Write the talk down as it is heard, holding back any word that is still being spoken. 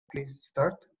please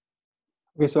start.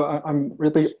 Okay, so I'm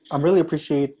really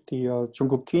appreciate the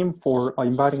Jungkook team for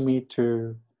inviting me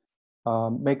to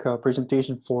make a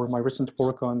presentation for my recent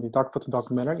work on the Photon Dark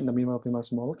Matter in the minimality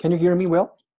model. Can you hear me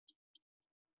well?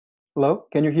 Hello,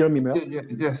 can you hear me well?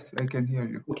 Yes, I can hear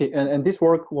you. Okay, and this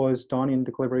work was done in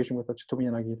the collaboration with Tsutomi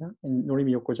Yanagita and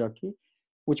Norimi Yokozaki,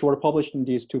 which were published in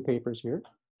these two papers here.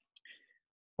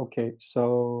 Okay,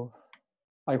 so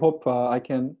I hope I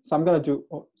can. So I'm gonna do.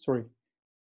 Oh, sorry.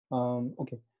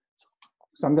 Okay.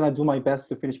 So I'm gonna do my best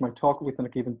to finish my talk within a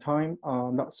given time,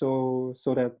 not so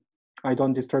that I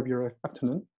don't disturb your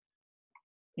afternoon.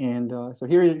 And so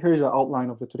here's the outline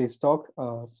of today's talk.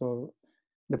 So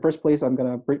in the first place, I'm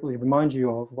gonna briefly remind you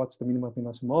of what's the minimal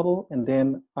binary model, and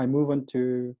then I move on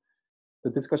to the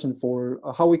discussion for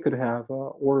how we could have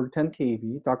order 10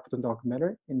 keV dark photon dark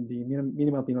matter in the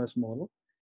minimal binary model.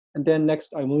 And then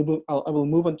next, I will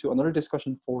move on to another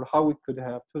discussion for how we could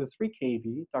have 2 to 3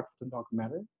 keV dark photon dark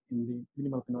matter in the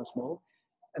minimal binary model.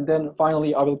 And then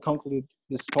finally, I will conclude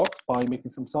this talk by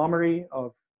making some summary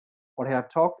of what I have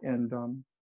talked and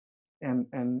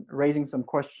raising some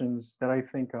questions that I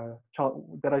think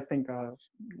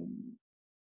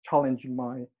challenging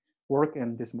my work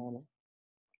in this model.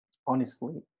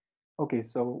 Honestly, okay.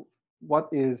 So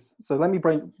let me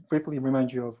briefly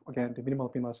remind you of again the minimal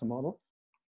binary model.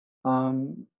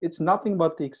 It's nothing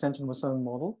but the extension of a certain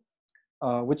model,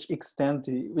 which extends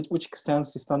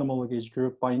the standard model gauge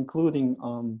group by including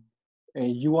a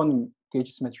U1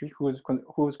 gauge symmetry whose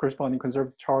corresponding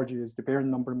conserved charge is the baryon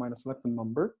number minus lepton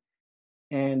number,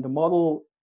 and the model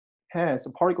has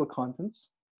the particle contents,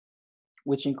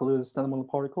 which includes standard model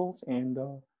particles and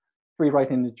 3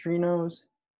 right-hand neutrinos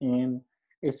and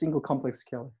a single complex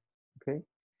scalar. Okay,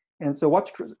 and so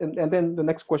and then the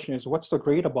next question is what's so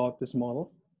great about this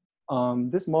model?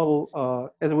 This model,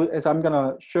 as I'm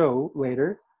gonna show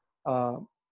later,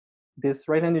 this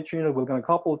right-hand neutrino we're gonna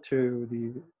couple to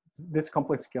this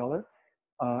complex scalar,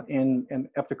 and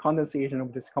after condensation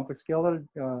of this complex scalar,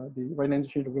 the right-hand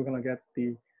neutrino we're gonna get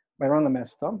the baryon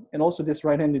mass term, and also this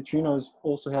right-hand neutrinos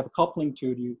also have a coupling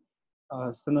to the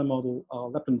standard model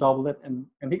lepton doublet and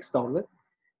Higgs doublet,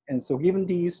 and so given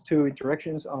these two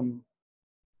interactions,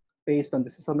 based on the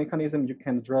system mechanism, you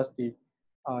can address the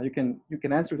you can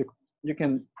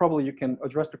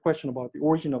address the question about the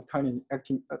origin of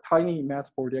tiny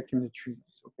mass for the active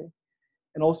neutrinos. Okay,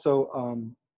 and also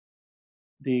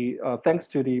thanks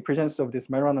to the presence of this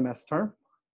baryon mass term,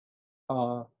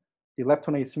 the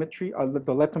lepton asymmetry,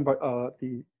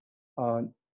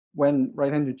 when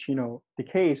right-hand neutrino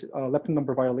decays, lepton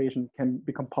number violation can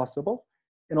become possible,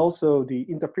 and also the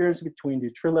interference between the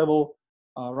tree level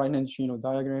right-hand neutrino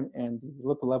diagram and the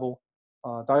loop level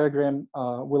diagram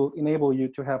will enable you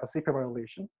to have a CP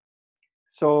violation.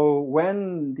 So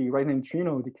when the right-hand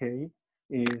neutrino decay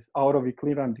is out of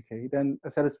equilibrium decay, then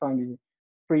satisfying the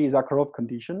free Zakharov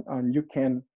condition, and you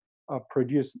can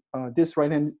produce this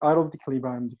right-hand out of the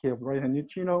equilibrium decay of right-hand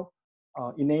neutrino,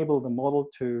 enable the model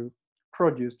to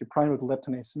produce the primary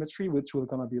lepton asymmetry, which will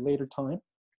gonna be later time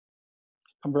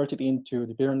converted into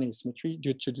the baryon asymmetry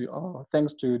due to the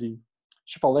thanks to the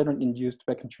Schiffer-Ledron induced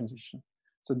vacuum transition.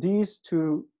 So these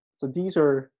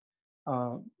are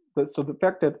so the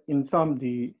fact that in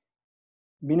the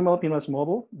minimal pinless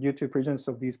model, due to presence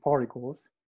of these particles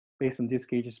based on this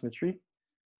gauge symmetry,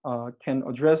 can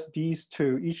address these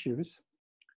two issues.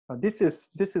 This is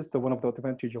one of the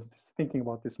advantages of thinking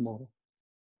about this model.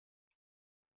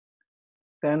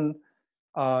 Then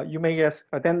you may ask,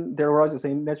 then there arises a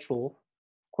natural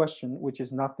question, which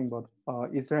is nothing but,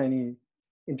 is there any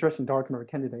interesting dark matter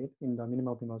candidate in the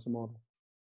minimal pinless model?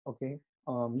 Okay,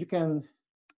 you can,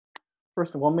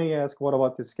 first one may ask, what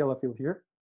about the scalar field here?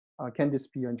 Can this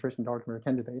be an interesting dark matter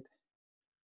candidate?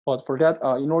 But for that,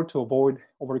 in order to avoid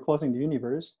overclosing the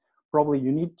universe, probably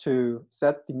you need to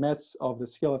set the mass of the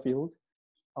scalar field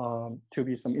to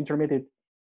be some intermediate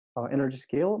energy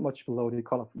scale, much below the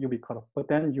cutoff, UV cutoff. But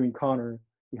then you encounter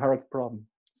the hierarchy problem.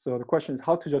 So the question is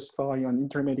how to justify an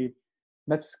intermediate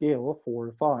mass scale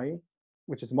for phi,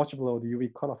 which is much below the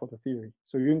UV cutoff of the theory.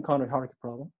 So you encounter hierarchy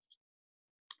problem.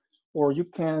 Or you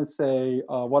can say,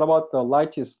 what about the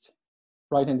lightest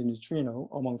right-handed neutrino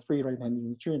among 3 right-handed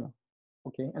neutrino?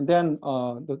 Okay, and then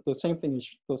the same thing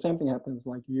happens.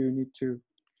 Like you need to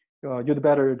you'd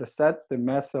better set the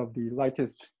mass of the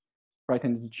lightest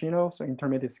right-handed neutrino, so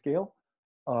intermediate scale.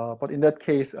 But in that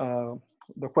case,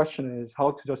 the question is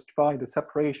how to justify the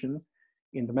separation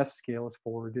in the mass scales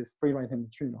for this 3 right-handed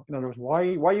neutrino. In other words,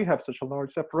 why you have such a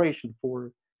large separation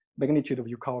for magnitude of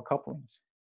Yukawa couplings?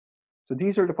 So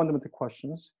these are the fundamental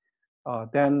questions.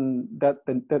 Then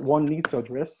that one needs to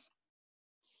address.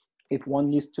 if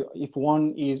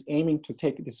one is aiming to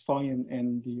take this phi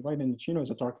and the right hand neutrino as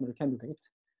a dark matter candidate.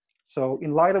 So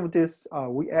in light of this,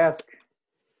 we ask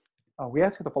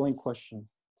the following question.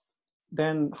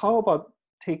 Then how about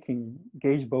taking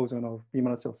gauge boson of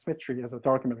B-cell symmetry as a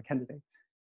dark matter candidate?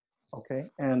 Okay,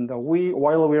 and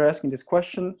while we're asking this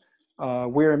question,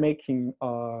 we're making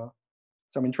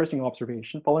some interesting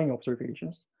following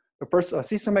observations. The first,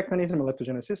 system mechanism and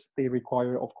leptogenesis, they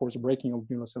require, of course, breaking of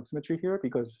B-cell symmetry here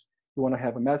because you want to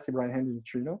have a massive right-handed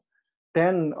neutrino.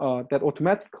 Then that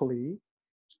automatically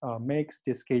makes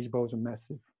this gauge boson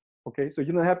massive. Okay, so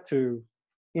you don't have to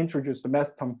introduce the mass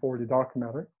term for the dark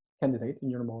matter candidate in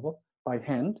your model by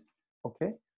hand.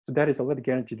 Okay, so that is already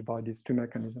guaranteed by these two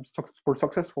mechanisms. So for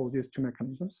successful these two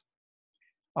mechanisms.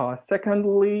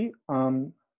 Secondly,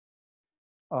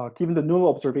 given the null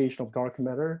observation of dark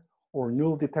matter or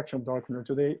null detection of dark matter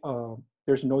today,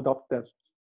 there's no doubt that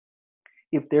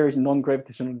if there is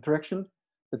non-gravitational interaction,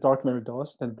 the dark matter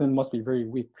does, then it must be very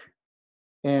weak.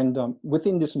 And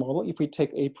within this model, if we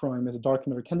take A prime as a dark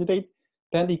matter candidate,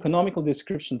 then the economical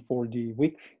description for the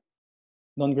weak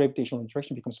non-gravitational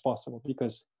interaction becomes possible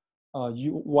because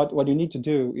what you need to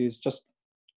do is just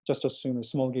assume a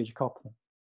small gauge coupling,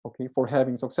 okay, for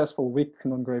having successful weak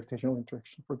non-gravitational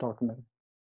interaction for dark matter.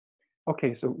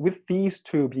 Okay, so with these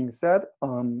two being said,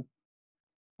 the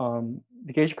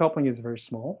gauge coupling is very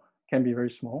small, can be very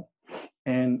small,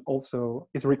 and also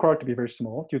is required to be very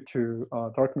small due to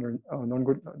dark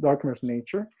matter's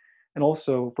nature. And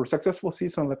also for successful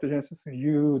seesaw leptogenesis,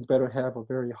 you'd better have a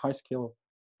very high scale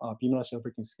B-cell cell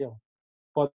breaking scale.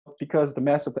 But because the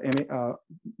mass of the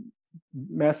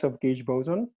mass of gauge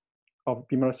boson of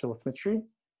B-cell symmetry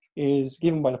is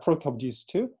given by the product of these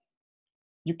two,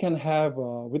 you can have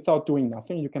without doing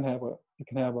nothing, you can have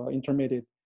an intermediate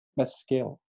mass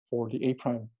scale for the A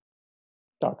prime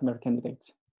dark matter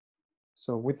candidates.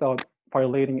 So without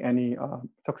violating any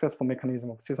successful mechanism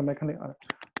of seesaw mechanism,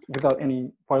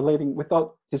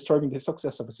 without disturbing the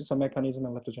success of a seesaw mechanism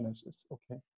and leptogenesis,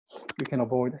 okay, you can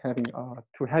avoid having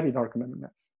too heavy dark matter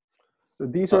mass. So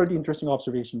these are the interesting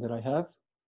observations that I have.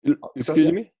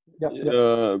 Excuse me?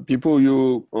 Yeah. Before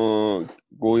you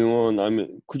going on, I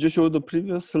mean, could you show the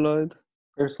previous slide?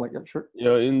 First slide, yeah, sure.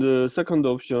 Yeah, in the second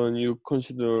option, you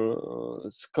consider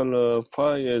scalar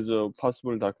phi as a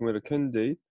possible dark matter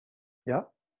candidate. Yeah.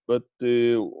 But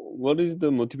what is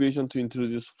the motivation to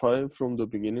introduce phi from the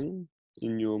beginning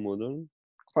in your model?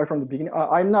 Phi from the beginning.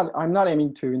 I'm not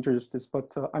aiming to introduce this,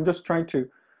 but I'm just trying to.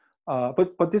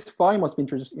 But this phi must be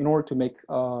introduced in order to make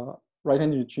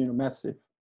right-handed neutrino massive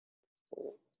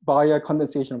by a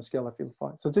condensation of scalar field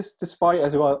phi. So this phi,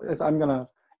 as well as I'm gonna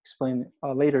explain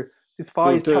later, this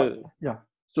phi is yeah.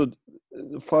 So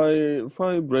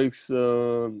phi breaks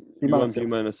U1 B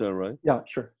minus L, right? Yeah,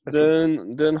 sure.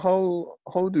 Then how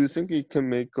do you think it can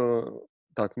make a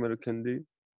dark matter candidate?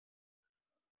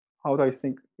 How do I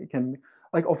think it can?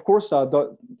 Like, of course,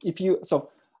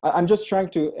 I'm just trying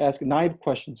to ask naive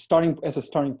questions, starting as a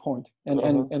starting point,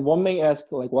 and one may ask,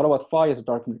 like, what about phi as a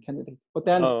dark matter candidate? But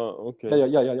then, okay.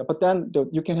 Yeah. But then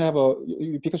you can have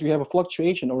because you have a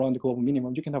fluctuation around the global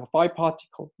minimum, you can have a phi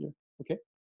particle here. Okay,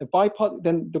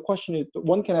 then the question is,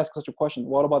 one can ask such a question: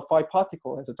 what about phi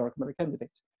particle as a dark matter candidate?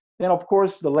 Then, of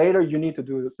course, the later you need to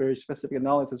do very specific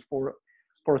analysis for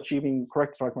achieving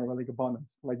correct dark matter related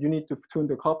abundance. Like you need to tune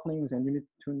the couplings, and you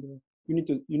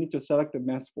need to select the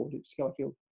mass for the scalar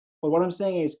field. But what I'm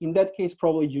saying is, in that case,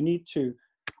 probably you need to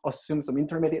assume some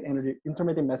intermediate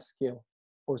mass scale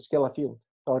for scalar field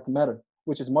dark matter,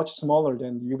 which is much smaller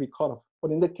than the UV cutoff.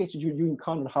 But in that case, you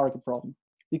encounter a hierarchy problem.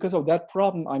 Because of that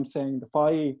problem, I'm saying the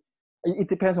phi. It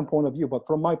depends on point of view, but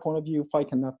from my point of view, phi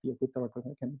cannot be a good dark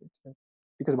matter candidate, right?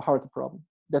 Because of a hierarchy problem.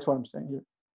 That's what I'm saying here.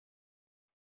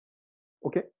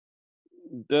 Okay.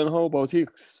 Then how about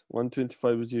Higgs?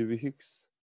 125 GeV Higgs.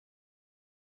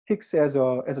 Higgs as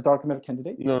a dark matter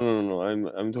candidate? No.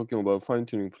 I'm talking about fine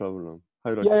tuning problem.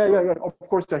 Yeah. Of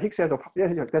course, Higgs has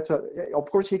of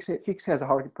course Higgs has a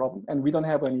hierarchy problem, and we don't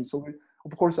have any solution.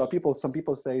 Of course, some people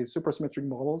say supersymmetric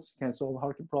models can solve the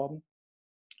hierarchy problem,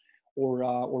 or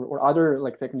other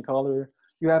like Technicolor.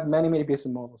 You have many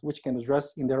Bayesian models which can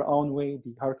address in their own way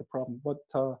the hierarchy problem, but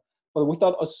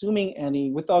without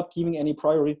giving any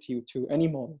priority to any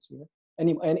models,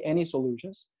 any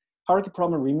solutions, hierarchy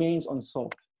problem remains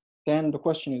unsolved. Then the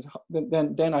question is,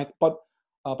 but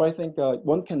I think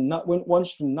one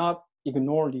should not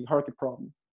ignore the hierarchy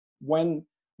problem.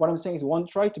 What I'm saying is, one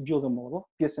try to build a model,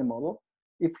 Bayesian model.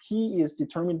 If he is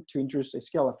determined to introduce a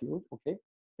scalar field, okay,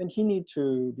 then he need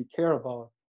to be care about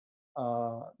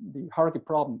the hierarchy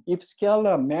problem. If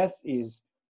scalar mass is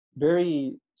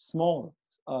very small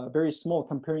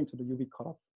comparing to the UV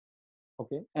cutoff,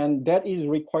 Okay, and that is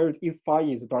required if phi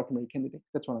is a dark matter candidate.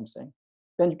 That's what I'm saying.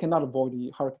 Then you cannot avoid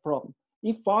the hierarchy problem.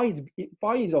 If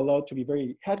phi is allowed to be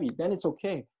very heavy, then it's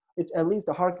okay. It's at least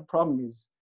the hierarchy problem is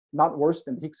not worse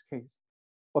than the Higgs case.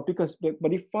 But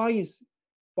if phi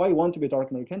want to be a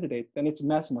dark matter candidate, then its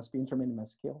mass must be intermediate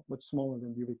mass scale, much smaller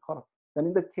than UV cutoff. Then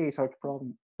in that case, hierarchy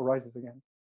problem arises again.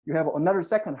 You have another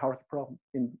second hierarchy problem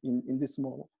in this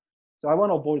model. So I want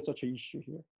to avoid such an issue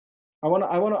here. I want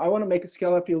to make a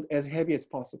scalar field as heavy as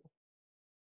possible.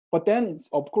 But then it's,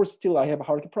 of course, still I have a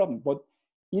hierarchy problem, but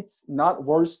it's not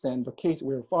worse than the case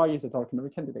where phi is a dark matter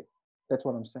candidate. That's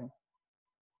what I'm saying.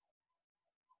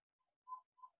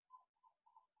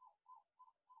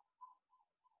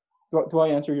 Do I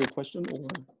answer your question?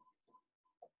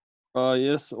 Or?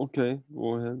 Yes, okay,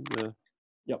 go ahead.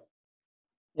 Yeah.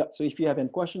 Yep. So if you have any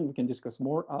question, we can discuss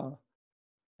more.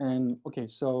 And okay,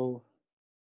 so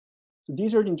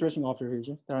these are the interesting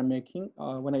observations that I'm making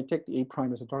when I take the A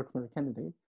prime as a dark matter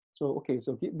candidate. So okay,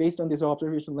 so based on this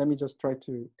observation, let me just try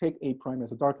to take A prime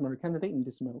as a dark matter candidate in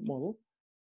this model.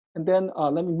 And then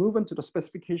let me move on to the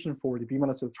specification for the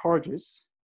B-minus charges.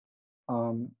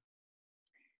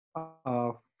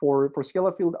 For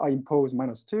scalar field, I impose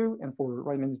 -2, and for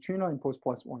right-hand neutrino, I impose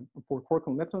 +1. And for quark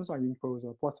and leptons, I impose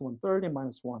a +1/3 and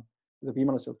 -1. The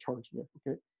B-minus charge here,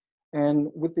 okay?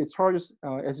 And with the charges,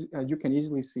 as you can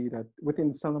easily see that within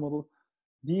the standard model,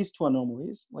 these two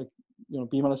anomalies, like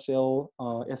B-minus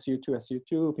SU2,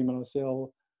 SU2, B-minus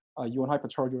U1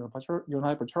 hypercharge, U1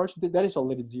 hypercharge, that is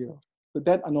already 0. So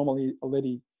that anomaly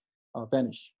already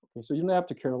vanished. Okay, so you don't have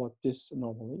to care about this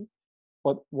anomaly.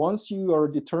 But once you are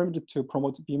determined to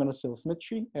promote B-minus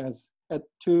symmetry as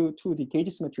to the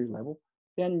gauge symmetry level,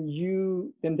 then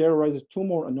there arises two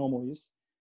more anomalies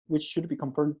which should be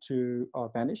confirmed to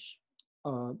vanish.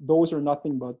 Those are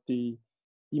nothing but the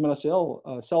B-minus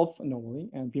self anomaly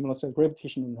and B-minus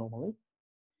gravitational anomaly.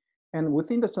 And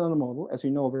within the standard model, as you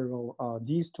know very well,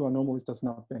 these two anomalies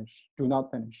do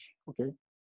not vanish, okay?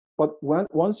 But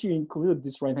once you include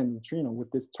this right-hand neutrino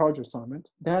with this charge assignment,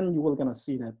 then you will gonna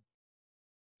see that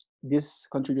this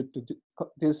contribute to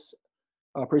this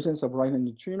presence of right-hand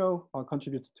neutrino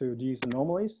contributes to these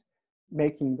anomalies,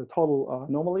 making the total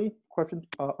anomaly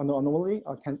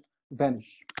can vanish.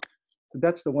 So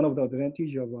that's one of the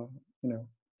advantages of the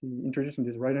introducing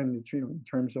this right-hand neutrino in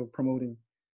terms of promoting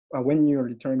when you're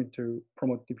determined to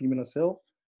promote the B-minus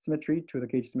symmetry to the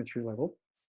gauge symmetry level.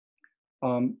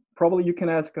 Probably you can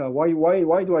ask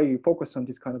why do I focus on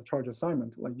this kind of charge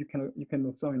assignment? Like you can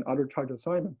assign other charge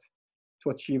assignment to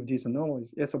achieve these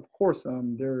anomalies. Yes, of course.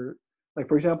 There, like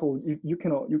for example, you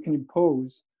can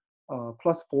impose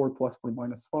 +4 +4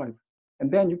 -5, and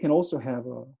then you can also have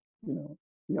the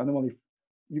anomaly.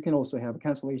 You can also have a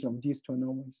cancellation of these two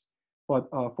anomalies. But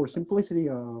for simplicity,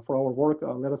 for our work,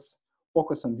 let us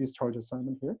focus on this charge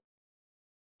assignment here.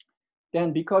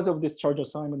 Then, because of this charge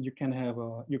assignment, you can have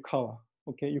a Yukawa.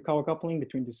 Okay, Yukawa coupling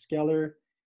between the scalar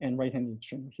and right-hand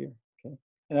neutrino here. Okay.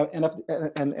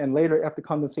 And later after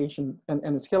condensation,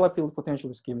 and the scalar field potential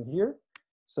is given here.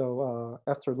 So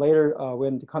after later,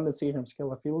 when the condensation of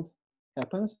scalar field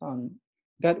happens,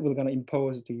 that will gonna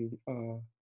impose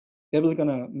that will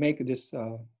gonna make this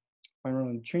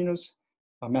neutrinos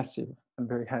massive and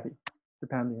very heavy,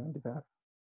 depending on the path.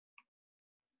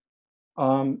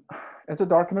 As a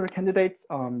dark matter candidate,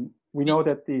 we know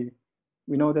that the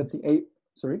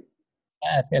sorry.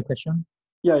 Can I ask a question?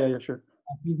 Yeah, sure.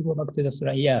 Please go back to the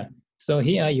slide. Yeah. So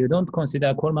here you don't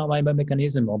consider Coleman-Weimer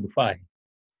mechanism of phi.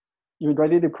 You mean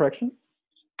radiative correction?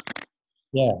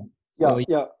 Yeah. So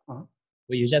yeah.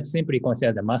 You just simply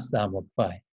consider the mass term of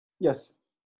phi. Yes.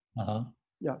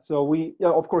 Yeah. So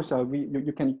of course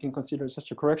you can consider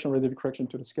such a correction, radiative correction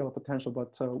to the scalar potential,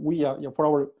 but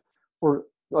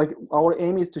our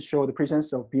aim is to show the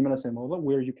presence of B-minus model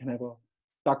where you can have a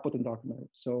dark Photon Dark Matter.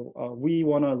 So we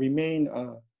want to remain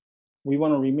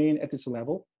at this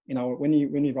level when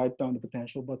you write down the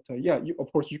potential. But of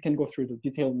course you can go through the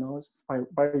detailed analysis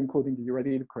by including the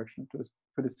radiative correction to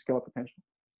the scalar potential.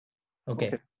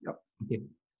 Okay. Yep. Okay.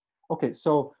 Okay.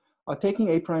 So taking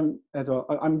A prime as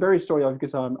I'm very sorry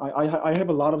because I have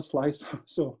a lot of slides,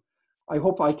 so I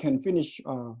hope I can finish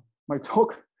my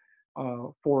talk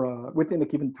for within the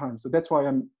given time. So that's why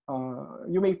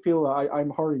you may feel I'm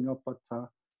hurrying up, but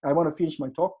I want to finish my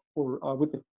talk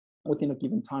within a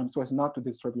given time so as not to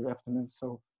disturb your afternoon.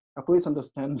 So please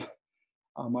understand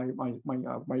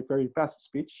my very fast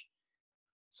speech.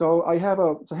 So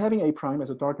having A prime as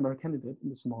a dark matter candidate in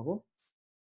this model,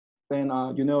 then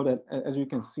you know that as you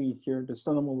can see here, the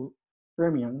standard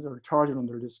fermions are charged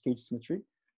under this gauge symmetry.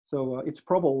 So it's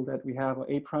probable that we have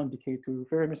A prime decay to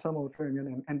fermion, thermal fermion,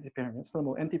 and antifermion,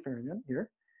 thermal antifermion here.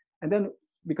 And then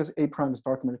because A prime is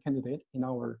dark matter candidate in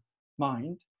our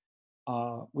mind,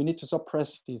 we need to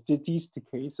suppress these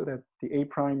decays so that the A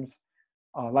prime's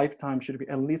lifetime should be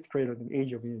at least greater than the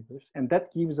age of the universe. And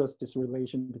that gives us this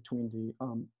relation between the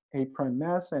A prime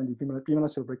mass and the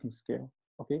B-molecular breaking scale.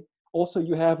 Okay. Also,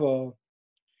 you have for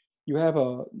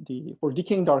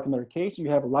decaying dark matter case, you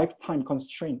have lifetime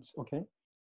constraints. Okay.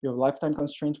 You have lifetime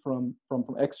constraints from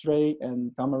X-ray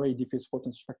and gamma ray diffuse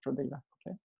photon spectral data.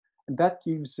 Okay. And that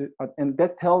gives and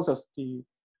that tells us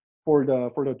for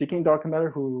the decaying dark matter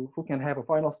who can have a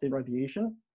final state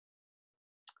radiation,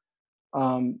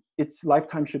 its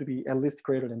lifetime should be at least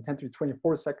greater than 10 to the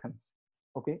 24 seconds.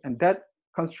 Okay, and that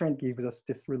constraint gives us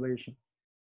this relation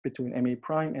between MA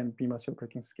prime and B-molecular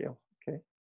breaking scale. Okay,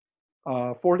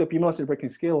 for the B-molecular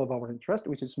breaking scale of our interest,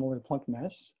 which is smaller than Planck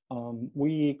mass,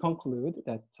 we conclude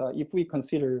that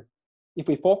if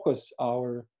we focus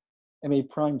our MA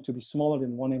prime to be smaller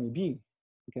than 1 MeV,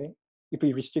 okay, if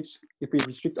we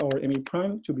restrict our MA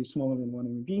prime to be smaller than 1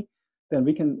 MeV, then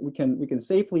we can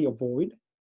safely avoid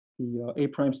the A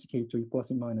prime's decay to E plus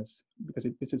and minus because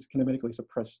this is kinematically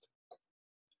suppressed.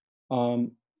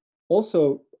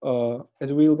 Also,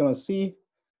 as we're gonna see,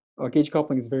 gauge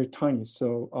coupling is very tiny.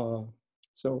 So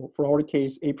for our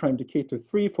case, A prime decay to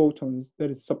 3 photons,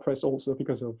 that is suppressed also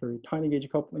because of very tiny gauge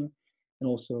coupling, and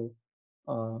also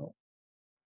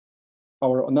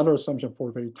another assumption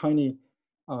for very tiny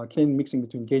kinetic mixing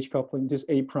between gauge coupling, this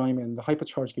A prime and the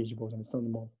hypercharged gauge boson is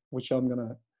normal, which I'm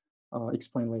gonna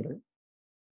explain later.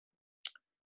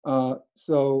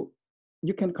 So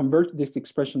you can convert this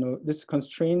expression of this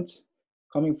constraint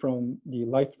coming from the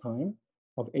lifetime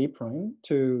of A prime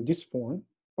to this form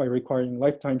by requiring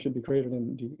lifetime should be greater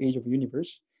than the age of the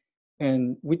universe,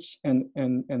 and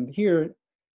here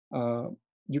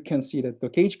you can see that the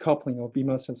gauge coupling of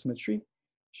B-molecular symmetry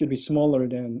should be smaller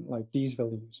than like these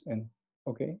values. And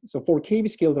okay, so for KV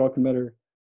scale dark matter,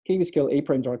 KV scale A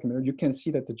prime dark matter, you can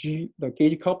see that the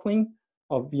gauge coupling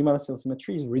of B-molecular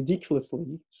symmetry is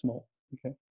ridiculously small.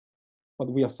 Okay, but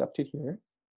we accept it here.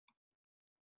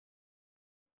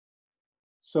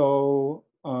 So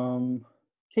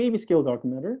KV scale dark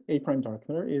matter, A prime dark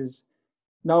matter is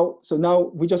now. So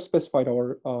now we just specified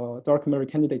our dark matter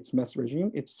candidate's mass regime.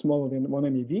 It's smaller than 1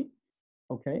 MeV.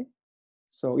 Okay,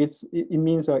 so it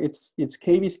means it's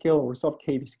KV scale or sub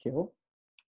KV scale.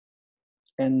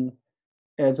 And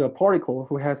as a particle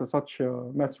who has such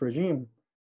a mass regime,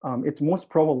 it's most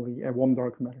probably a warm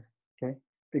dark matter. Okay,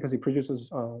 because it produces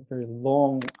very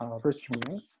long first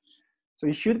lengths. So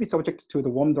it should be subject to the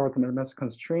warm dark matter mass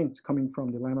constraints coming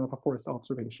from the laminar forest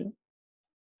observation.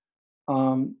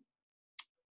 On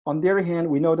the other hand,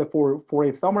 we know that for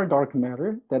a thermal dark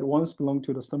matter that once belonged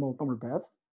to the thermal bath,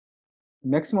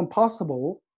 maximum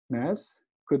possible mass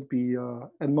could be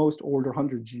at most order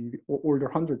 100 G or order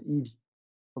 100 eV.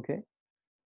 Okay.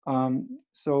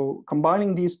 So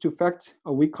combining these two facts,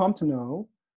 we come to know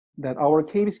that our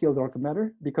KV scale dark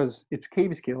matter, because it's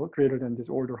KV scale greater than this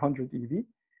order 100 eV,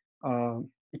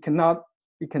 it cannot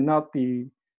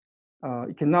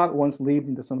once live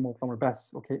in the thermal bath.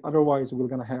 Okay, otherwise we're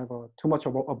gonna have too much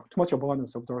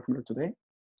abundance of dark matter today.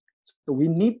 So we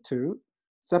need to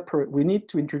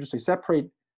introduce a separate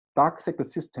dark sector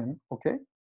system. Okay,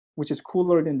 which is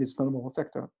cooler than this thermal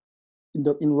sector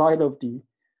in light of the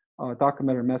dark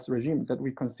matter mass regime that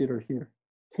we consider here,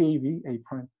 KV A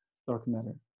prime dark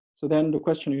matter. So then the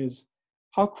question is,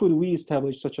 how could we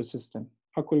establish such a system?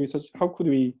 How could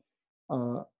we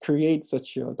create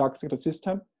such a dark sector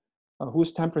system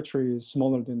whose temperature is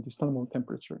smaller than the thermal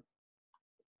temperature?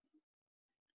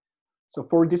 So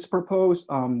for this purpose,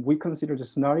 we consider the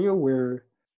scenario where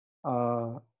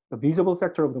the visible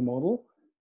sector of the model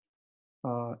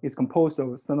is composed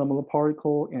of thermal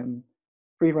particle and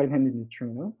free right-handed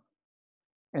neutrino.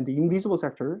 And the invisible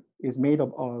sector is made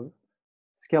up of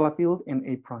scalar field and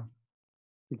A prime,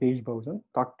 the gauge boson,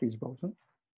 dark gauge boson.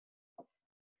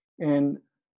 And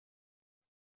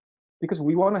because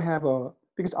we want to have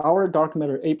because our dark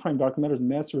matter, A prime dark matter's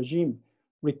mass regime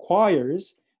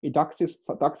requires a dark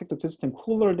sector system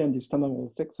cooler than the standard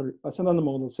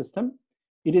model system,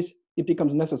 it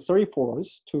becomes necessary for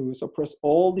us to suppress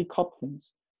all the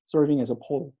couplings serving as a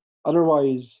pole.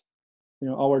 Otherwise,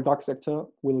 our dark sector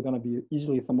will gonna be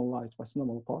easily thermalized by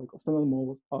thermal particles,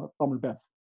 thermal bath,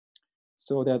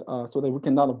 so that we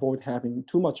cannot avoid having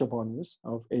too much abundance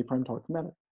of A prime dark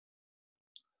matter.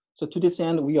 So to this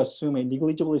end, we assume a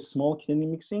negligibly small kinetic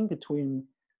mixing between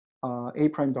A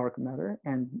prime dark matter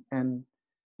and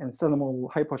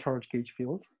thermal hypercharged gauge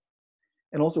field,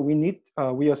 and also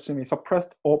we assume a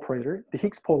suppressed operator, the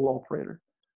Higgs pole operator,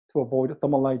 to avoid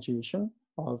thermalization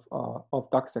of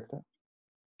dark sector.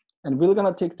 And we're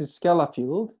gonna take the scalar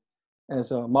field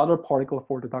as a model particle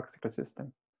for the dark sector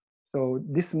system. So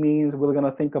this means we're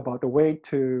gonna think about the way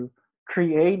to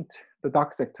create the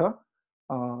dark sector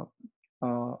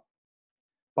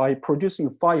by producing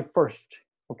phi first,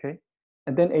 okay?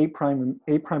 And then A prime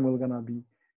will gonna be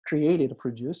created,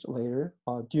 produced later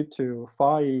due to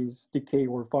phi's decay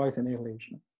or phi's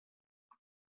annihilation.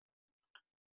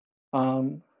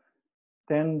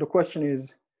 Then the question is,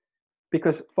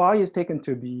 because phi is taken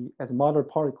to be as a model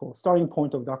particle, starting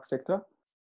point of dark sector,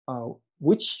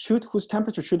 whose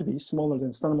temperature should be smaller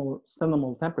than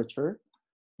Stern-Normal temperature,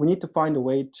 we need to find a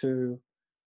way to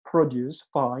produce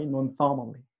phi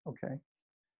non-thermally, okay?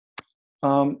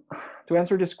 To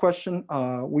answer this question,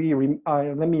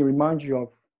 let me remind you of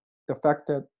the fact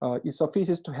that it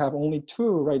suffices to have only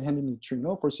two right-handed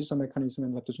neutrino for system mechanism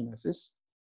and leptogenesis.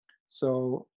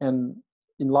 So, and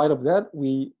in light of that,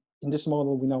 in this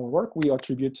model, in our work, we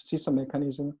attribute system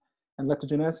mechanism and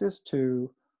leptogenesis to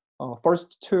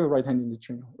first two right-handed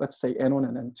neutrino, let's say N1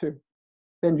 and N2.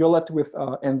 Then you're left with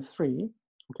N3,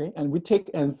 okay? And we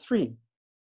take N3,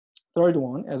 third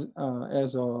one, as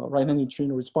a right-handed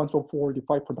neutrino responsible for the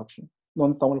phi production,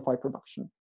 non-thermal phi production.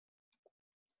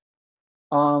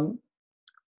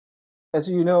 As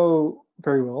you know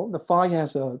very well, the phi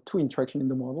has two interactions in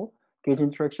the model, gauge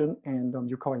interaction and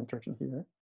Yukawa interaction here.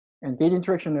 And gauge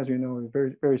interaction, as you know, is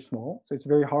very, very small. So it's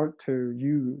very hard to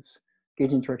use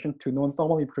gauge interaction to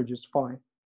non-thermally produce phi.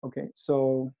 Okay,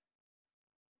 so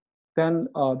then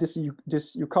this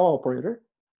Yukawa operator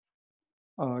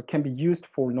can be used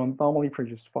for non-thermally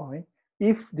produced phi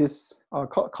if this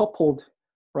coupled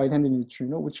right-handed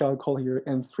neutrino, which I'll call here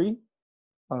N3,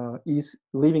 is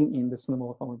living in the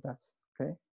Stern-Normal thermal bath.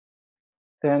 Okay,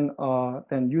 then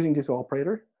using this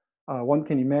operator, one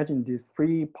can imagine these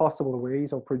three possible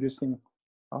ways of producing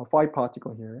phi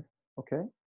particle here. Okay,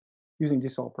 using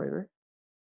this operator,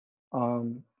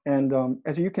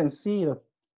 as you can see, the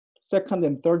second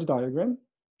and third diagram,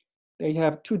 they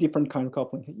have two different kind of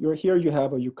coupling. Here you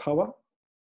have a Yukawa,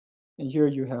 and here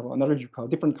you have another Yukawa,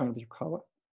 different kind of Yukawa,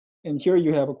 and here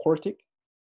you have a quartic,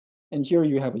 and here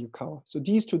you have a Yukawa. So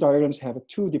these two diagrams have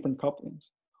two different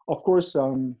couplings. Of course,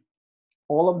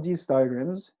 all of these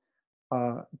diagrams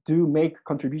do make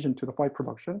contribution to the phi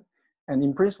production, and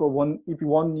in principle, if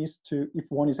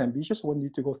one is ambitious, one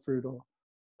needs to go through the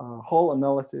whole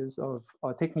analysis of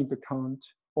taking into account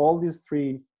all these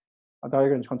three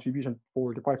diagrams contribution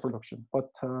for the phi production.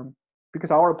 But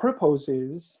because our purpose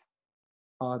is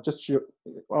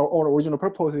our original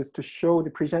purpose is to show the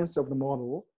presence of the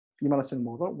model, minimality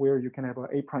model, where you can have an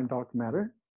A prime dark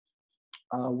matter.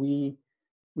 We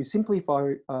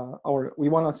simplify we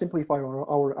want to simplify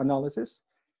our analysis,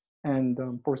 and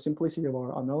for simplicity of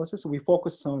our analysis, we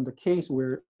focus on the case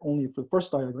where only the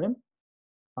first diagram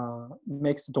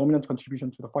makes the dominant contribution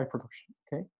to the phi production.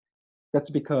 Okay, that's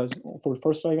because for the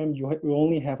first diagram you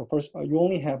only have a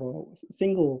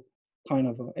single kind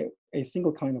of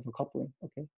a coupling.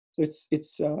 Okay, so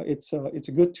it's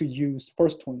good to use the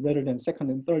first one rather than second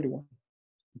and third one.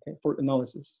 Okay, for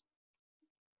analysis.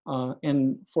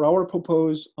 And for our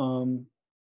purpose,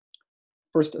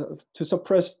 first to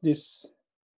suppress this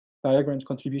diagram's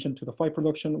contribution to the phi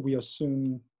production, we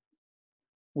assume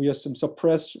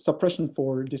suppression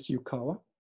for this Yukawa,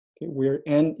 okay, where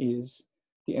N is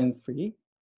the N3.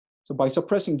 So by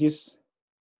suppressing this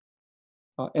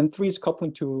N3 is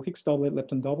coupling to Higgs doublet,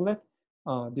 lepton doublet,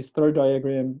 this third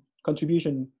diagram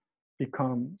contribution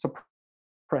become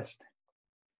suppressed.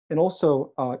 And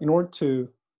also, in order to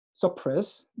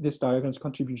suppress this diagram's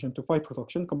contribution to phi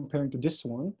production comparing to this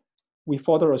one, we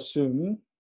further assume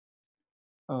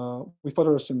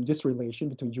this relation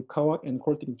between Yukawa and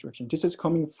quartic interaction. This is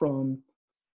coming from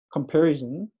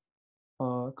comparison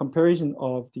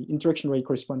of the interaction rate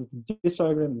corresponding to this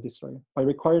diagram and this diagram. By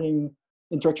requiring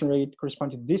interaction rate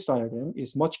corresponding to this diagram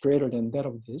is much greater than that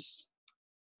of this,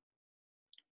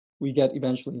 we get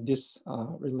eventually this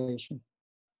relation.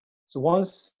 So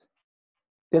once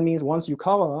this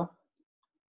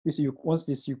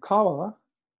Yukawa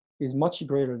is much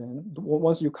greater than,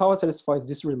 once Yukawa satisfies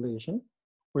this relation,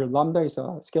 where lambda is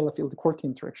a scalar field quartic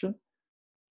interaction,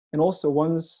 and also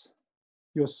once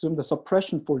you assume the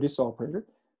suppression for this operator,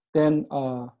 then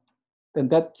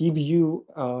that gives you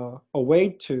a way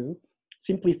to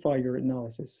simplify your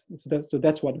analysis. So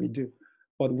that's what we do.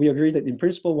 But we agree that in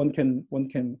principle, one can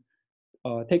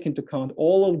take into account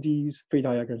all of these three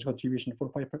diagrams contribution for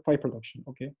phi production,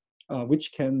 okay,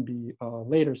 which can be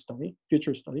later study,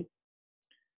 future study.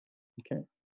 Okay,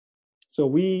 so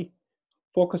we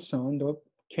focus on the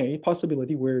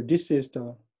possibility where this is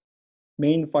the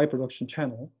main phi production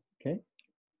channel. Okay,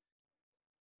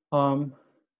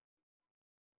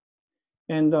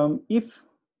 And if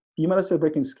the amount of cell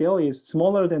breaking scale is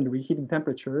smaller than the reheating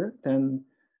temperature, then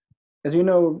as you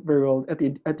know very well, at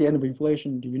the end of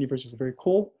inflation, the universe is very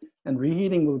cold, and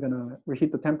reheating will gonna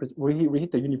reheat the temperature,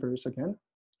 reheat the universe again.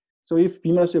 So if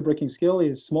the cell breaking scale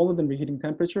is smaller than reheating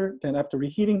temperature, then after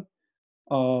reheating,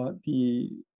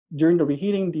 during the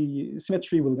reheating, the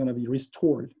symmetry will gonna be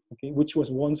restored, okay, which was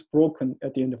once broken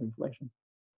at the end of inflation.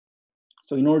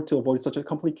 So in order to avoid such a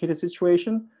complicated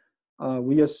situation,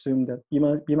 we assume that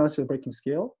cell breaking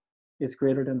scale is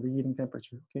greater than reheating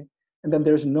temperature, okay? And then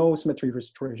there's no symmetry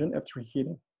restoration after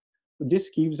reheating. So this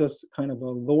gives us kind of a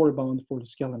lower bound for the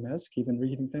scalar mass given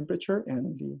reheating temperature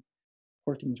and the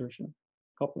port insertion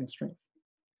coupling strength.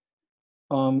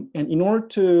 And in order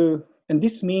to, and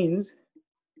this means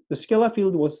the scalar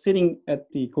field was sitting at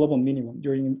the global minimum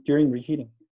during reheating,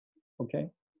 okay?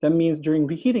 That means during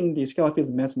reheating, the scalar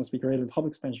field mass must be greater than Hubble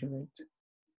expansion rate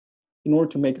in order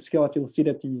to make a scalar field sit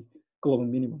at the global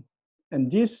minimum. And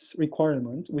this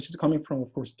requirement, which is coming from,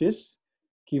 of course, this,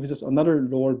 gives us another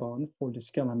lower bound for the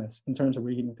scalar mass in terms of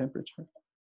reheating temperature.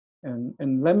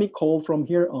 And let me call from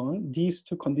here on these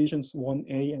two conditions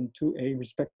 1A and 2A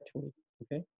respectively,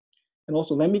 okay? And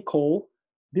also let me call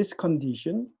this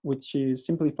condition, which is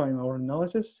simplifying our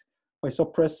analysis by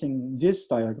suppressing this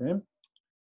diagram,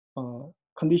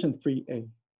 condition 3A.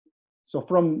 So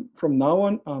from now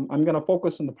on, I'm gonna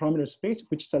focus on the parameter space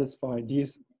which satisfy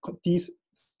these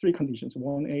three conditions,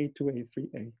 1A, 2A,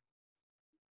 3A.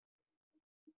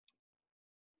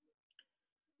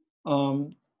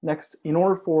 Next, in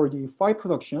order for the phi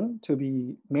production to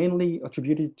be mainly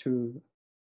attributed to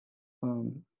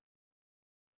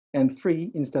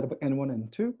N3 instead of N1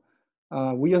 and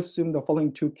N2, we assume the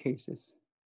following two cases.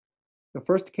 The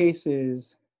first case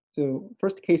is,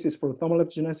 for thermal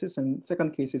epigenesis, and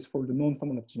second case is for the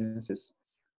non-thermal epigenesis.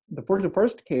 For the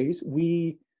first case,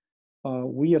 we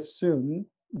assume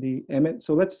the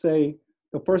so let's say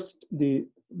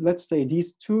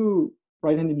these two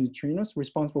right-handed neutrinos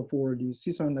responsible for the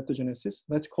seesaw leptogenesis.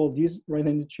 Let's call these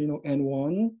right-handed neutrino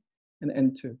N1 and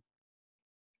N2.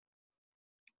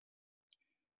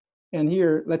 And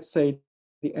here, let's say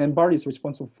the N bar is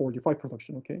responsible for the phi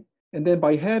production, okay? And then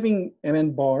by having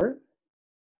Mn bar,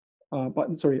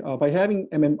 by having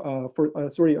Mn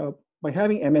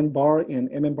bar and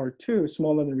Mn bar 2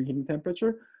 smaller than reheating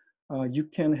temperature, you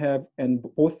can have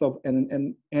both of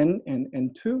N and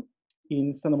N2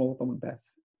 in standard model thermal bath.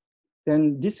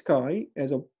 Then this guy,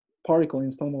 as a particle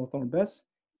in standard model thermal bath,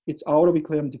 its out of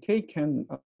equilibrium decay can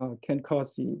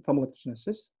cause the thermal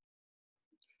epigenesis.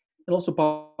 And also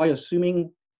by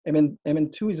assuming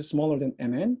Mn2 is smaller than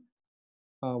Mn,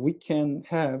 we can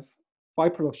have phi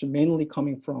production mainly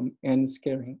coming from N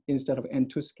scaring instead of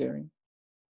N2 scaring.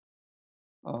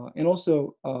 And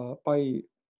also,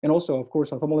 of course,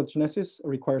 thermal epigenesis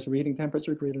requires reheating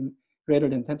temperature greater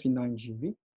than 10⁹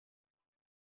 GeV.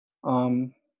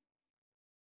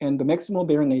 And the maximal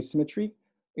baryon asymmetry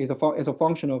is a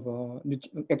function of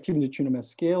active neutrino mass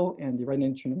scale and the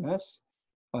right-hand neutrino mass.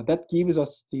 That gives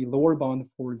us the lower bound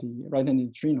for the right-hand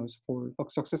neutrinos for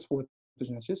successful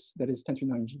epigenesis, that is 10⁹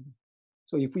 GeV.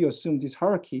 So if we assume this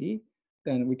hierarchy,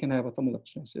 then we can have a thermal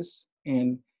epigenesis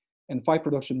and phi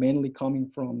production mainly coming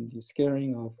from the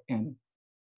scaring of N.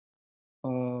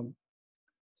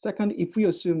 Second, if we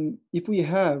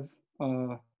have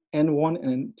N1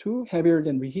 and N2 heavier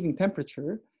than reheating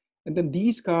temperature, and then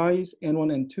these guys,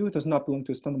 N1 and N2, does not belong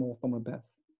to a standard model thermal bath,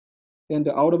 then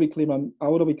the out of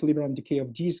equilibrium decay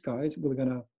of these guys will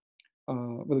gonna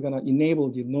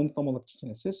enable the non-thermal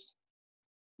epigenesis.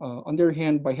 On the other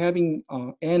hand, by having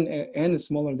N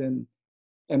smaller than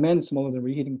Mn smaller than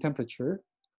reheating temperature,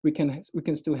 we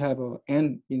can still have a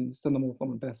N in standard model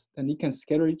thermal bath, and it can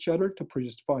scatter each other to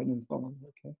produce phi non-thermal.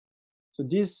 Okay, so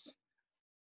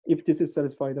if this is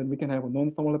satisfied, then we can have a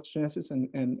non-thermal epigenesis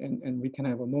and we can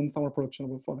have a non-thermal production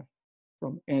of a phi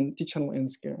from T-channel N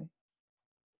scaring.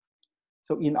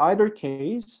 So in either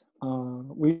case,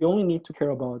 we only need to care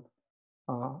about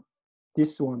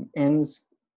this one, N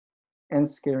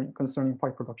scaring concerning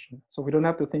phi production. So we don't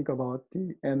have to think about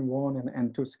the N1 and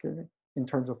N2 scaring in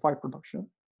terms of phi production,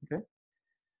 okay?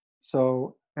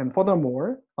 So, and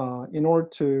furthermore, in order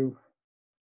to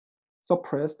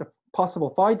suppress the possible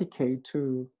phi decay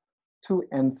to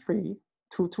N3,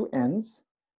 two N's,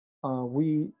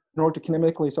 in order to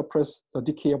kinematically suppress the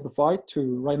decay of the phi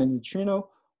to right-hand neutrino,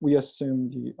 we assume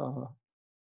the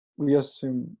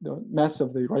mass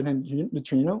of the right-hand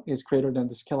neutrino is greater than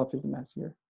the scalar field mass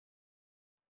here.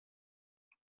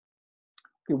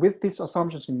 Okay, with these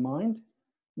assumptions in mind,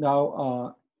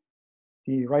 now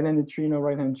the right-hand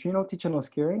neutrino, T-channel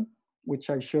scaring, which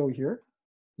I show here,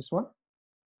 this one,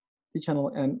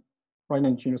 T-channel N,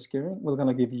 right-hand neutrino scaling, we're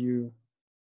gonna give you,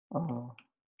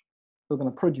 we're gonna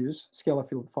produce scalar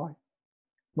field phi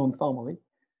non-thermally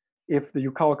if the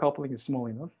Yukawa coupling is small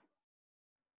enough.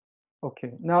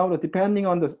 Okay, now depending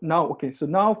on the, so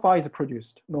now phi is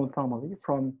produced non-thermally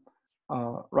from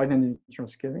right-hand neutrino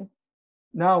scaling.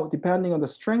 Now, depending on the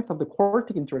strength of the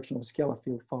quartic interaction of scalar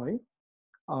field phi,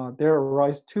 there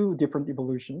arise two different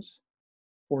evolutions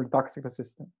for the dark sector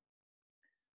system.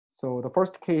 So the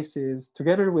first case is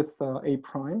together with A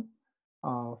prime,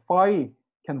 phi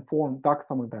can form dark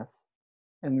thermal bath,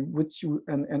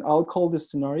 and I'll call this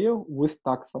scenario with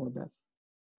dark thermal bath.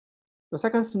 The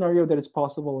second scenario that is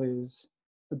possible is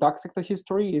the dark sector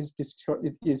history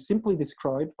is simply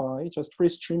described by just free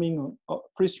streaming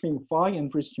phi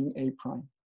and free streaming A prime,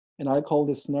 and I call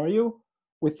this scenario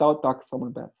without dark thermal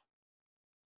bath.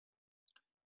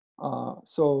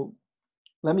 So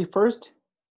let me first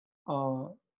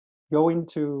go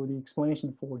into the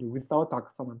explanation for the without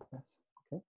dark thermal bath.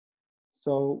 Okay,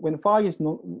 so when phi is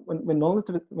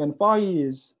when phi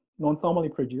is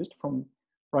non-thermally produced from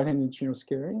right-hand neutrino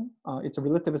scaling, it's a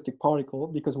relativistic particle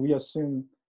because we assume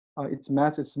its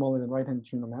mass is smaller than right-hand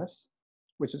neutrino mass,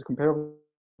 which is comparable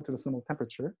to the thermal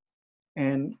temperature.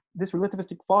 And this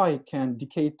relativistic phi can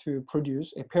decay to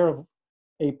produce a pair of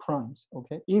A primes,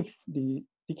 okay, if the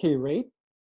decay rate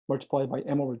multiplied by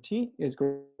m over t is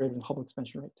greater than Hubble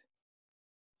expansion rate.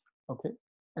 Okay,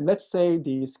 and let's say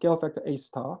the scale factor A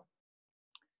star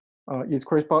is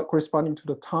corresponding to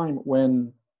the time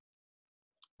when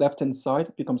left-hand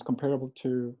side becomes comparable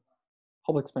to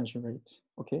Hubble expansion rate,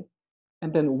 okay?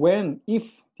 And then if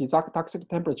the toxic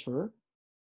temperature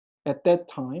at that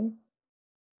time,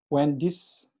 when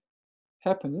this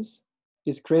happens,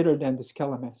 is greater than the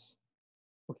scalar mass,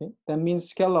 okay? That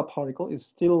means scalar particle is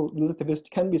still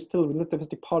relativistic, can be still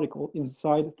relativistic particle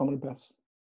inside thermal bath.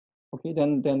 Okay,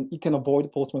 then it can avoid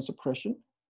photon suppression.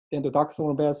 Then the dark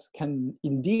thermal bath can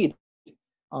indeed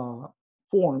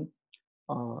form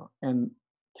and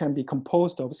can be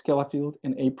composed of scalar field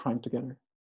and A prime together.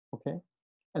 Okay,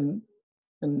 and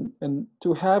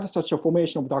to have such a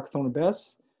formation of dark thermal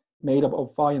bath made up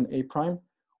of phi and A prime,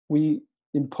 we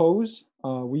impose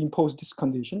this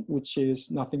condition, which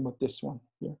is nothing but this one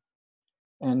here.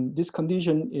 And this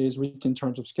condition is written in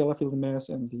terms of scalar field mass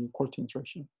and the quartic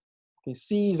interaction. Okay,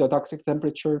 C is the dark sector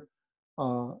temperature,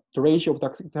 the ratio of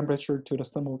dark sector temperature to the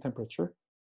thermal temperature.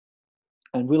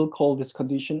 And we'll call this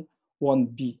condition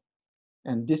 1B.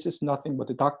 And this is nothing but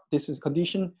this is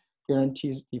condition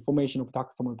guarantees the formation of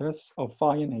dark thermal baths of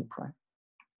phi and A prime.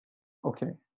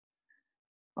 Okay.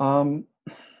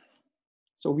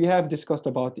 So we have discussed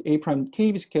about the A prime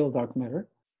KV scale dark matter,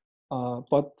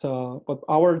 but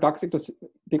our dark sector,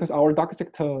 because our dark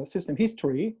sector system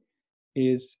history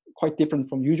is quite different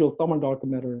from usual thermal dark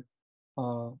matter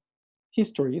thermal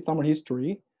history.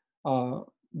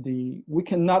 We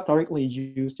cannot directly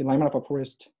use the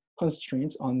Lyman-Forest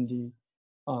constraints on the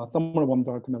thermal warm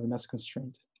dark matter mass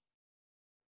constraint.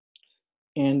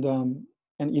 And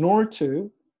in order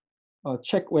to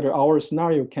check whether our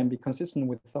scenario can be consistent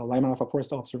with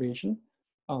Lyman-Forest observation,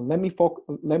 let me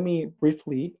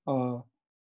briefly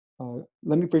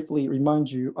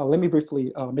remind you. Let me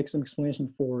briefly make some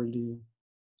explanation for the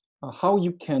how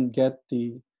you can get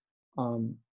the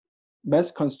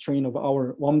mass constraint of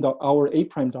our A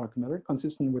prime dark matter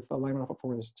consistent with the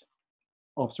Lyman-Forest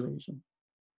observation.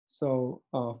 So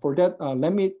for that,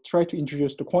 let me try to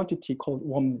introduce the quantity called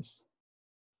warmness.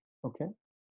 Okay,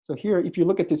 so here, if you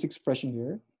look at this expression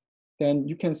here, then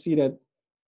you can see that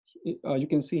you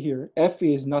can see here F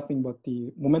is nothing but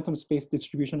the momentum space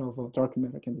distribution of a dark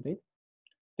matter candidate.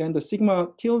 Then the sigma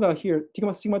tilde here,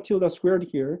 sigma tilde squared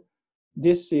here,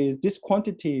 this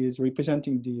quantity is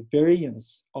representing the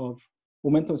variance of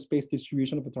momentum space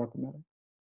distribution of the dark matter.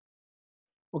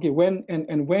 Okay, when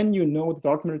you know the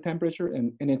dark matter temperature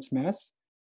and its mass,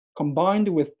 combined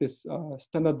with this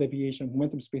standard deviation of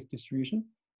momentum space distribution,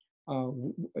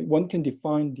 one can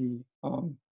define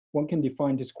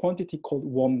this quantity called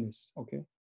warmness. Okay,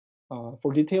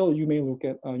 for detail, you may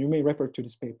refer to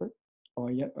this paper,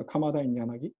 Kamada and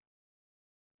Yanagi.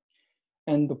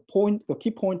 And the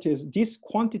key point is this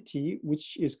quantity,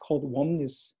 which is called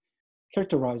warmness,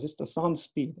 characterizes the sound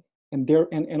speed, and the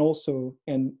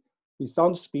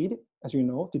sound speed, as you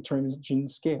know, determines gene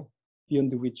scale,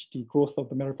 beyond which the growth of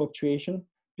the matter fluctuation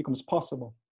becomes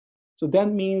possible. So that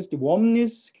means the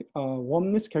warmness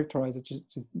characterizes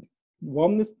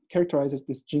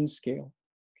this gene scale.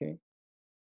 Okay,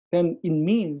 then it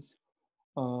means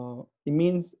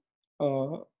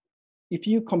if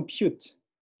you compute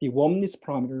the warmness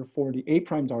parameter for the A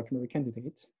prime dark matter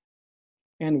candidate,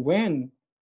 and when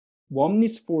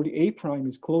warmness for the A prime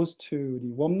is close to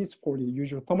the warmness for the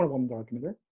usual thermal warm dark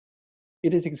matter,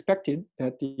 it is expected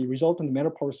that the resultant matter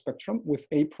power spectrum with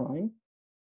A prime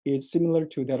is similar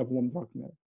to that of warm dark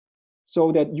matter,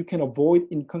 so that you can avoid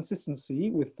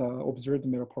inconsistency with the observed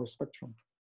matter power spectrum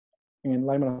and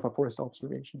Lyman forest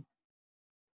observation.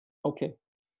 Okay,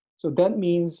 so that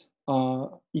means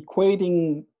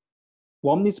equating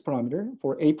warmness parameter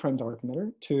for A prime dark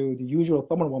matter to the usual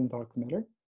thermal warm dark matter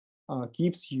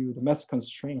gives you the mass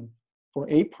constraint for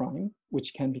A prime,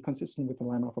 which can be consistent with the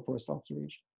Lyman forest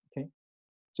observation. Okay,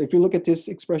 so if you look at this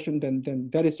expression, then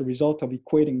that is the result of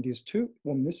equating these two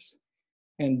warmness,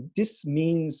 and this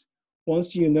means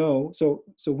once you know, so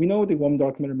we know the warm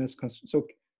dark matter mass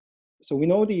constraint. So we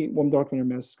know the warm dark matter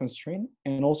mass constraint,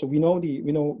 and also we know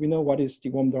what is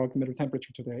the warm dark matter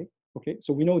temperature today. Okay,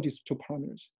 so we know these two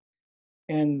parameters,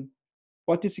 and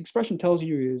what this expression tells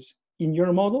you is in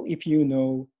your model, if you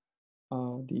know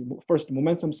the first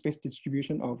momentum space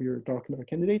distribution of your dark matter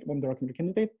candidate, warm dark matter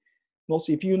candidate, and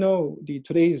also if you know the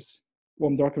today's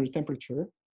warm dark matter temperature,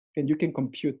 then you can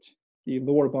compute the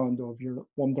lower bound of your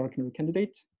warm dark matter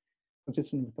candidate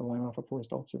consistent with the Lyman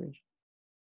forest observation.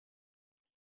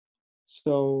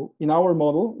 So in our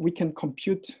model, we can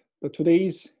compute the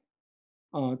today's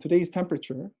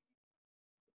temperature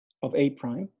of A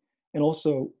prime, and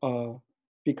also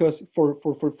because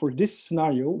for this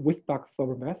scenario with dark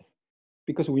thermal bath,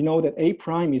 because we know that A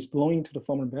prime is belonging to the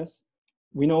thermal bath,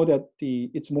 we know that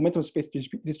its momentum space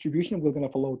distribution will gonna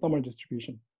follow thermal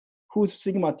distribution, whose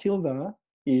sigma tilde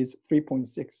is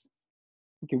 3.6.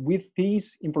 Okay, with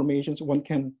these informations, we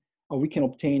can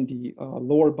obtain the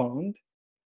lower bound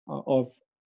of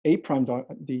A prime,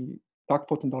 the dark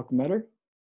photon dark matter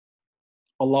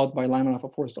allowed by Lyman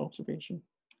forest observation.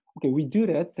 Okay, we do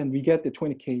that, then we get the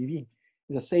 20 keV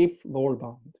is a safe lower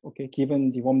bound. Okay,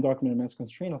 given the warm dark matter mass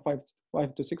constraint of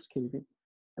 5 to 6 keV,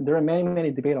 and there are many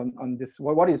debate on this.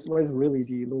 What is really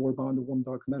the lower bound of warm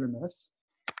dark matter mass?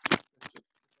 It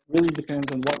really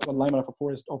depends on what Lyman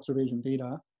forest observation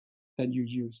data that you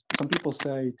use. Some people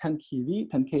say 10 keV,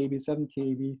 10 keV, 7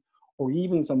 keV, or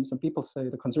even some people say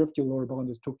the conservative lower bound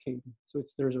is 2 keV. So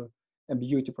there's a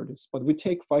ambiguity for this. But we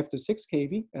take 5 to 6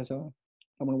 keV as a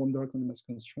warm dark matter mass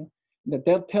constraint.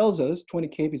 That tells us 20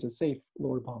 keV is a safe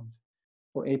lower bound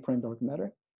for A prime dark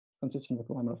matter, consistent with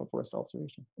the Lyman forest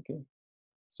observation. Okay,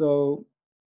 so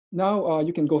now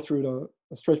you can go through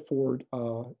the straightforward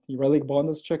the Rayleigh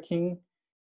abundance checking,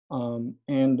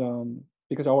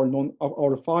 because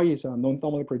our phi is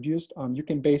non-thermally produced, you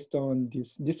can based on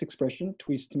this expression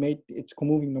to estimate its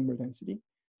comoving number density,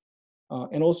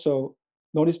 and also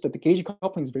notice that the gauge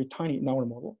coupling is very tiny in our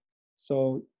model.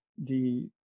 So the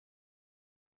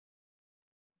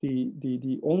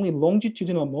only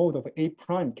longitudinal mode of A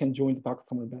prime can join the dark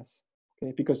thermal bath.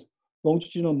 Okay, because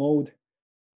longitudinal mode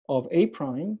of A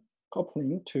prime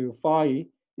coupling to phi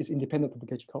is independent of the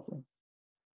gauge coupling.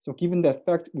 So given that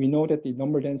fact, we know that the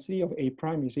number density of A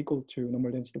prime is equal to number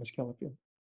density of a scalar field.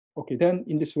 Okay, then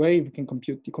in this way, we can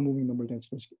compute the comoving number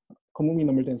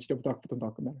density of dark photon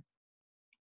dark matter.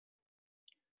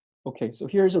 Okay, so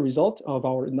here's a result of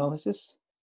our analysis,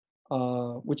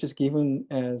 which is given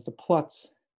as the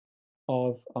plots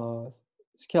of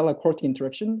scalar quartic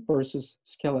interaction versus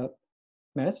scalar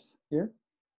mass here,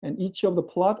 and each of the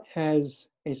plot has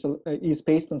is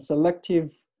based on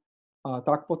selective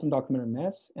dark photon dark matter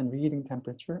mass and reheating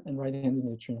temperature and right-handed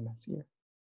neutrino mass here.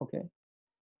 Okay,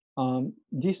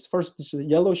 this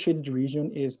yellow shaded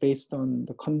region is based on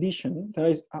the condition that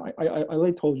is I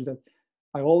already told you that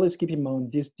I always keep in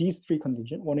mind these three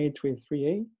conditions, 1A, 2A,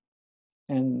 3A,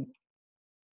 and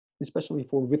especially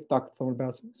for with dark thermal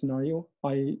bath scenario,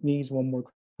 I need one more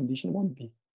condition,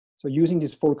 1B. So using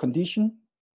this four condition,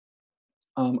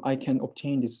 I can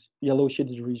obtain this yellow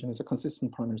shaded region as a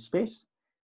consistent primary space.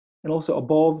 And also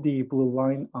above the blue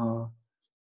line,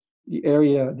 the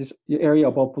area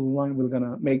above blue line will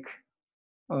gonna make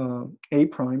A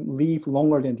prime live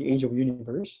longer than the age of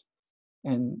universe.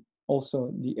 And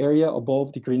also the area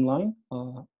above the green line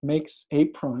makes A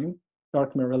prime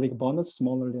dark matter Rayleigh abundance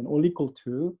smaller than or equal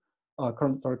to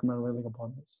current dark matter Rayleigh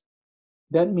abundance.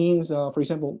 That means, for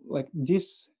example, like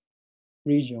this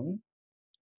region,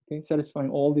 okay, satisfying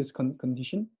all these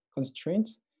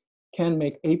constraints, can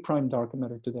make A prime dark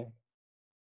matter today.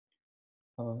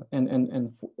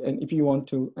 And if you want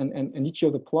to, and each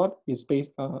of the plot is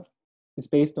based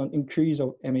on increase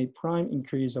of MA prime,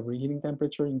 increase of reheating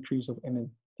temperature, increase of MN,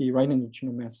 the right-hand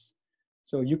neutrino mass.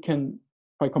 So you can,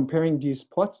 by comparing these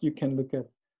plots, you can look at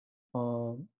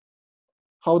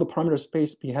how the parameter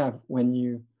space behave when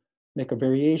you make a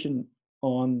variation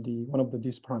on one of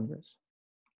these parameters.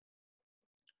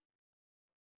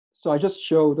 So I just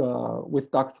showed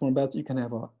with dark thermal bath, you can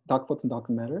have a dark photon dark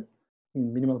matter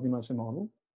in minimal minimality model.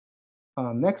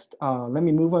 Next, let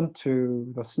me move on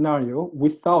to the scenario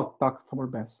without dark thermal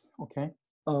bath. Okay,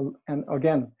 and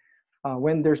again,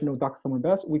 when there's no dark thermal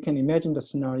bath, we can imagine the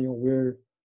scenario where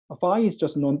phi is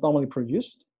just non-thermally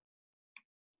produced,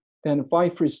 then phi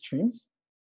freeze streams,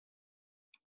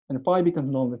 and phi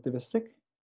becomes non-relativistic,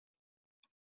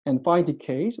 and phi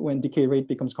decays when decay rate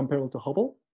becomes comparable to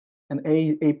Hubble, and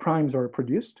A primes are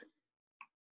produced.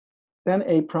 Then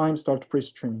A primes start freeze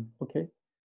streaming. Okay,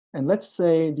 and let's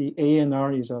say the A and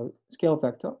R is a scale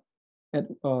factor, and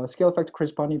scale factor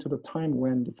corresponding to the time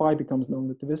when the phi becomes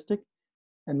non-relativistic,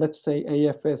 and let's say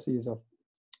AFS is a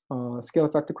scale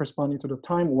factor corresponding to the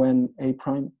time when A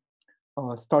prime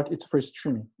start its freeze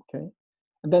streaming. Okay,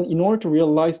 and then in order to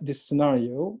realize this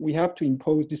scenario, we have to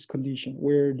impose this condition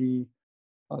where the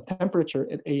temperature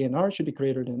at A and R should be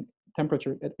greater than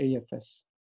temperature at AFS.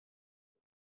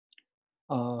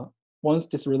 Once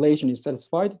this relation is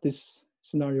satisfied, this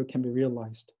scenario can be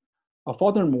realized.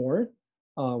 Furthermore,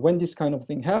 when this kind of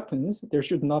thing happens, there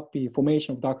should not be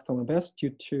formation of dark thermal bath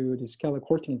due to the scalar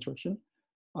quarting interaction.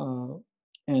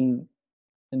 And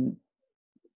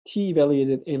T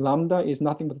evaluated A lambda is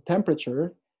nothing but the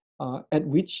temperature at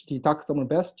which the dark thermal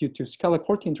bath due to scalar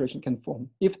quarting interaction can form.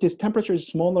 If this temperature is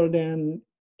smaller than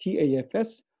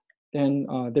TAFS, then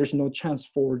there's no chance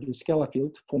for the scalar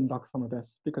field to form dark thermal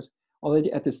bath because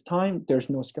already at this time, there's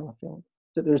no scalar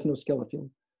field.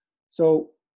 So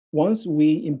once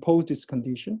we impose this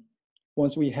condition,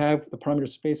 once we have the parameter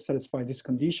space satisfy this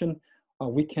condition,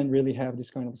 we can really have this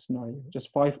kind of scenario.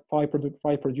 Just phi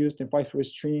produced and phi freeze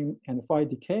stream and phi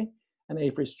decay and A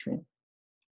freeze stream.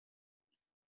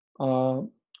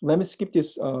 Let me skip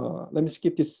this.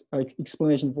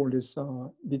 Explanation for this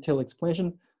detailed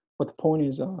explanation. But the point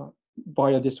is,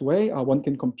 via this way, one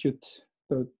can compute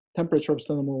the temperature of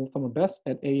thermal bath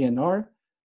at A and R,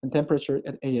 and temperature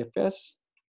at AFS,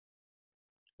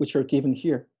 which are given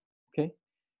here. Okay,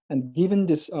 and given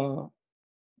this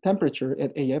temperature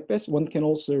at AFS, one can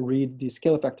also read the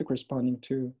scalar factor corresponding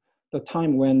to the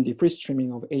time when the freeze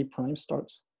streaming of A prime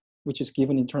starts, which is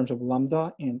given in terms of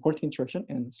lambda and quartic interaction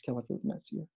and scalar field mass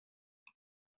here.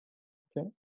 Okay,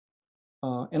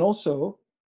 and also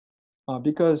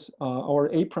because our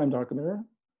A prime dark matter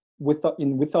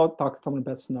without dark thermal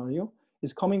bath scenario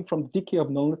is coming from decay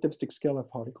of non-relativistic scalar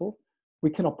particle, we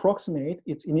can approximate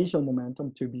its initial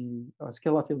momentum to be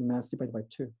scalar field mass divided by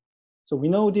 2. So we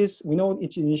know this, we know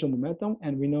its initial momentum,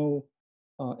 and we know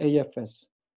AFS.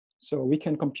 So we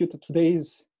can compute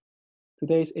today's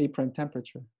A prime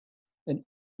temperature. And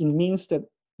it means that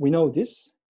we know this.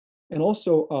 And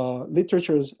also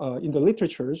in the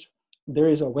literatures, there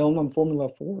is a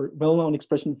well-known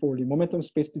expression for the momentum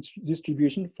space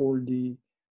distribution for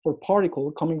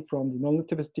particle coming from the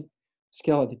non-relativistic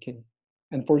scalar decay.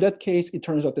 And for that case, it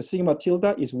turns out the sigma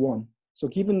tilde is 1. So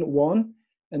given 1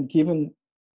 and given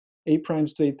A prime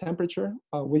state temperature,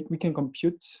 we can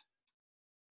compute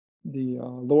the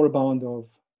lower bound of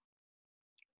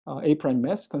A prime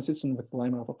mass consistent with the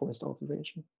Lyman-alpha forest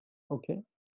observation. Okay.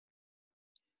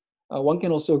 One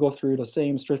can also go through the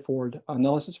same straightforward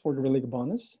analysis for the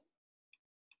Rayleigh-Bonus.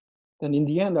 Then in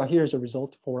the end, here's a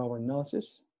result for our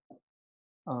analysis,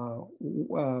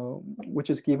 which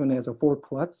is given as a 4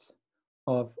 plots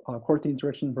of quartic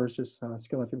interaction versus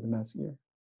scalar field mass here.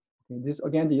 Okay, this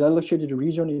again, the yellow shaded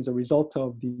region is a result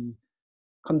of the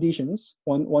conditions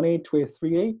 1A, 2A,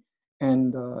 3A,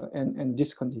 and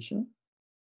this condition.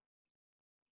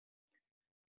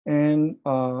 And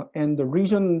the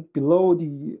region below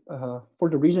for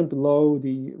the region below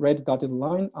the red dotted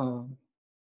line,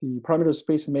 the parameter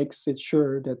space makes it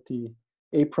sure that the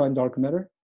A prime dark matter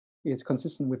is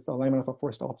consistent with the Lyman-alpha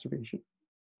forest observation.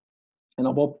 And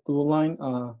above blue line,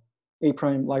 A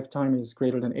prime lifetime is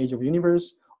greater than age of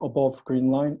universe. Above green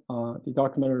line, the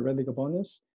dark matter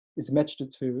Rayleigh-Bonus is matched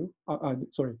to,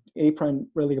 A prime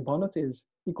Rayleigh-Bonus is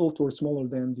equal to or smaller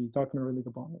than the dark matter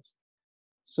Rayleigh-Bonus.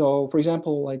 So for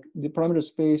example, like the parameter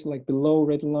space, like below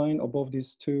red line, above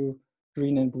these two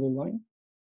green and blue line,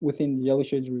 within the yellow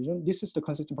shaded region, this is the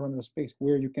consistent parameter space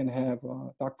where you can have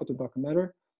dark photon dark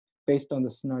matter based on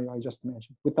the scenario I just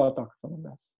mentioned without dark thermal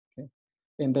mass. Okay,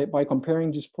 and by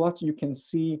comparing these plots, you can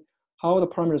see how the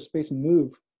parameter space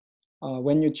move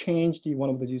when you change one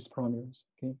of these parameters.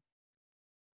 Okay.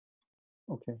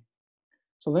 Okay.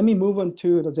 So let me move on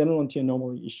to the Zenelon-T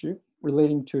anomaly issue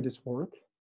relating to this work.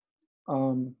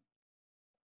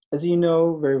 As you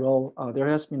know very well, there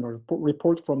has been a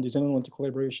report from the Zenelon-T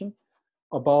collaboration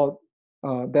about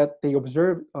that they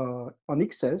observed an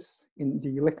excess in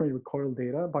the electron recoil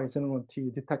data by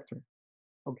Zenelon-T detector.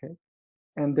 Okay,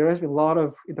 And there has been a lot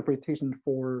of interpretation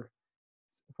for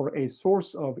a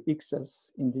source of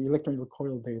excess in the electron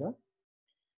recoil data.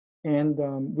 And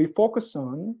we focus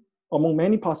on, among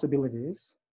many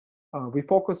possibilities, we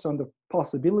focus on the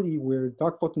possibility where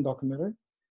dark photon dark matter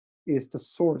is the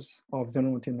source of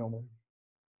Zener-Monte anomaly.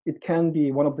 It can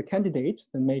be one of the candidates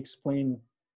that may explain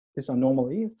this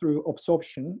anomaly through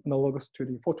absorption analogous to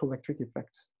the photoelectric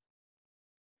effect.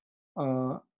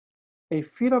 A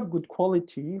fit of good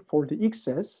quality for the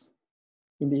excess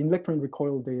in the electron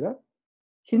recoil data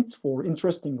hints for,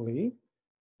 interestingly,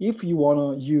 if you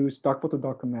want to use dark photon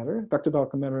dark matter, vector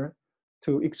dark matter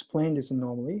to explain this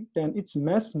anomaly, then its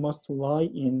mass must lie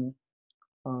in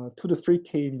 2 to 3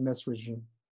 keV mass regime.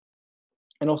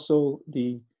 And also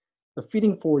the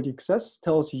fitting for the excess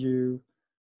tells you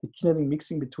the kinetic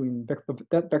mixing between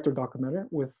that vector dark matter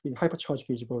with the hypercharged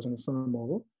gauge boson in standard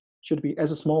model should be as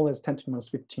small as 10 to the minus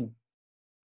 15.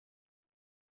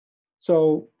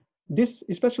 So this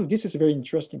is very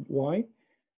interesting. Why?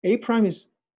 A prime is,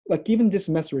 like, given this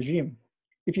mass regime,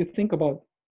 if you think about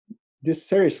this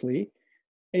seriously,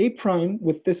 A prime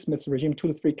with this mass regime 2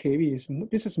 to 3 keV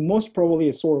this is most probably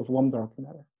a sort of warm dark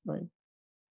matter, right?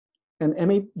 And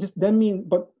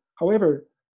but however,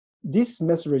 this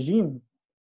mass regime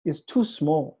is too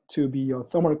small to be a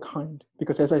thermal kind,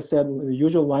 because as I said, the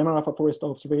usual Lyman alpha forest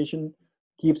observation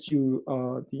gives you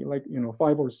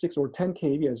 5 or 6 or 10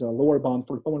 keV as a lower bound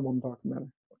for thermal warm dark matter.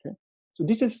 Okay, so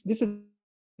this is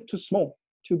too small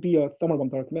to be a thermal warm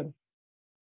dark matter.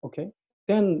 Okay,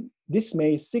 then this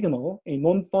may signal a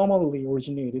non-thermally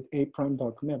originated A prime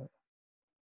dark matter.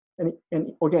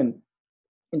 And again,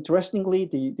 interestingly,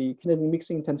 the kinetic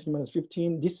mixing 10 to the minus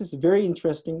 15. This is very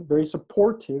interesting, very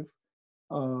supportive.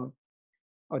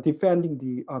 Defending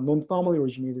the non-thermally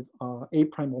originated A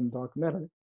prime warm dark matter,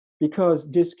 because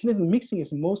this kinetic mixing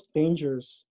is the most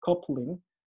dangerous coupling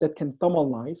that can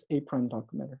thermalize A prime dark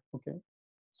matter. Okay,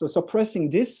 so suppressing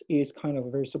this is kind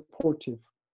of very supportive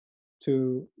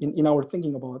to in our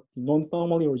thinking about the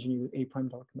non-thermally originated A prime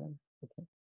dark matter. Okay,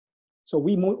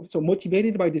 so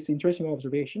motivated by this interesting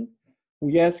observation,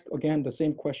 we ask again the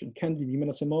same question: can the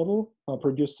luminosity model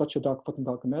produce such a dark photon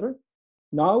dark matter?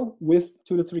 Now with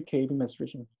 2 to 3 keV mass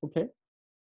regime, okay?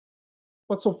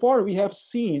 But so far we have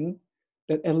seen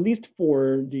that at least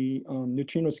for the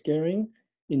neutrino scattering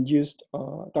induced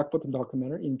dark photon dark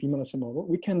matter in luminosity model,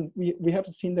 we have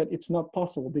seen that it's not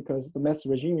possible because the mass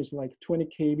regime is like 20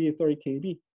 keV, 30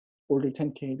 keV, or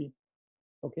 10 keV,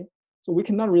 okay? So we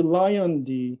cannot rely on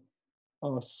the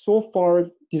so far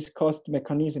discussed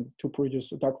mechanism to produce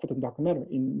dark photon dark matter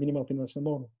in minimal luminosity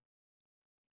model,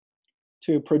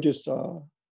 to produce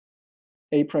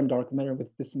A prime dark matter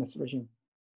with this mass regime.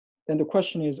 Then the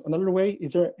question is another way: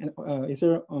 is there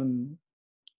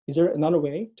another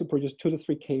way to produce 2 to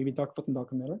 3 keV dark photon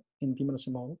dark matter in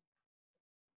luminosity model?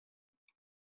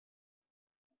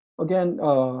 Again,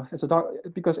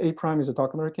 because A prime is a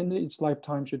dark matter candidate, its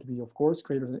lifetime should be, of course,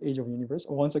 greater than the age of the universe.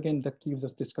 Once again, that gives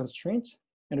us this constraint.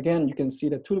 And again, you can see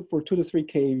that for 2 to 3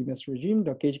 keV mass regime,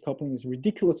 the gauge coupling is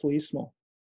ridiculously small.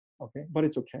 Okay, but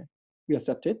it's okay. We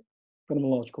accept it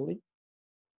phenomenologically.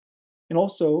 And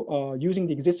also, using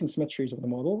the existing symmetries of the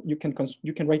model, you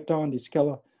can write down the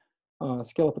scalar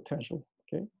potential.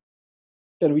 Okay,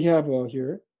 then we have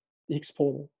here the Higgs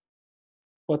photon.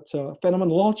 But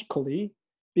phenomenologically,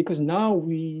 because now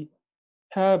we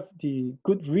have the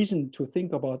good reason to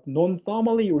think about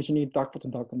non-thermally originated dark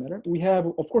photon dark matter, we have,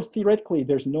 of course, theoretically,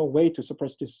 there's no way to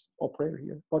suppress this operator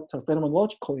here. But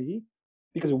phenomenologically,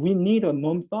 because we need a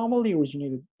non-thermally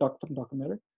originated dark photon dark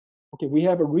matter, okay, we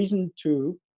have a reason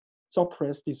to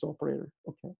suppress this operator.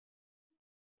 Okay,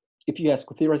 if you ask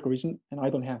a theoretical reason, and I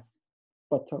don't have,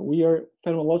 but we are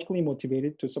phenomenologically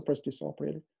motivated to suppress this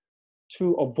operator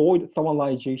to avoid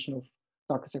thermalization of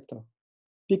dark sector,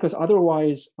 because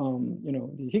otherwise,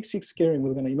 the Higgs scattering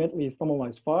will going to immediately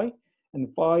thermalize phi, and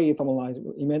phi thermalize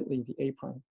immediately the A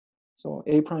prime. So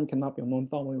A prime cannot be a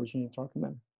non-thermally originated dark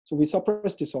matter. So we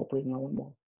suppress this operator in our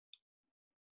model.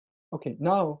 Okay,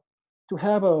 now to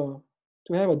have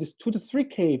this 2 to 3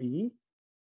 keV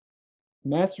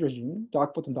mass regime,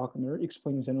 dark photon dark matter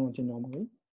explaining Zener-Monte anomaly,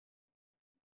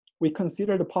 we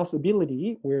consider the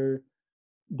possibility where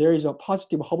there is a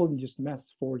positive Hubble-induced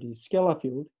mass for the scalar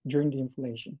field during the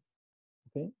inflation,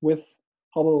 okay, with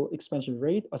Hubble expansion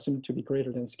rate assumed to be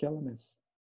greater than scalar mass.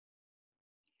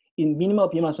 In minimal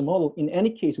B-mass model, in any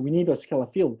case, we need a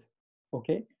scalar field,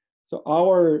 okay? So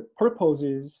our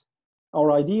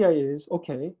idea is,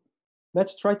 okay,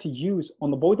 let's try to use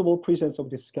unavoidable presence of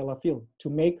this scalar field to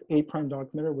make A prime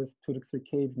dark matter with 2 to 3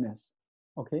 keV mass,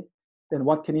 okay? Then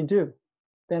what can you do?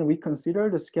 Then we consider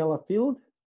the scalar field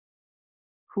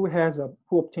who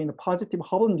obtained a positive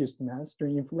Hubble-induced mass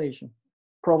during inflation,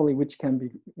 probably which can be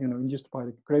induced by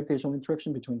the gravitational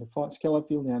interaction between the scalar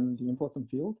field and the inflaton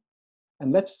field.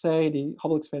 And let's say the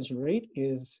Hubble expansion rate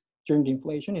is during the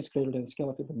inflation is greater than the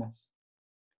scalar field mass.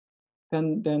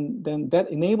 Then that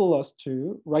enables us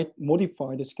to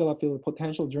modify the scalar field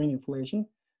potential during inflation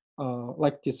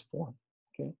like this form.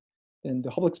 Okay, and the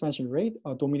Hubble expansion rate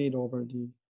dominated over the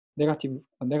negative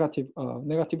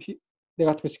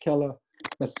scalar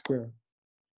mass square,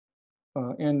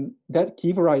 and that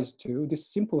gives rise to this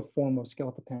simpler form of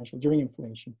scalar potential during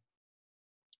inflation.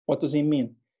 What does it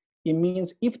mean? It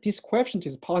means if this coefficient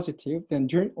is positive, then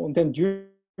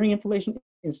during inflation,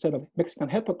 instead of Mexican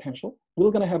head potential,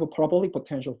 we're going to have a parabolic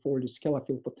potential for the scalar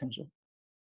field potential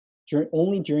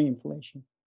only during inflation.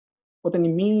 But then it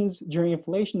means during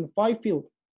inflation, the phi field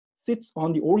sits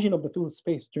on the origin of the field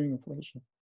space during inflation.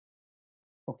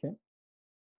 Okay,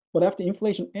 but after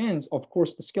inflation ends, of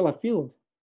course, the scalar field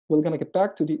we're going to get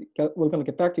back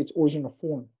to its original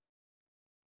form.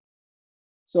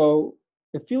 So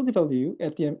the field value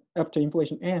after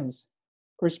inflation ends,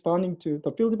 corresponding to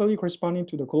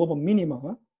the global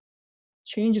minima,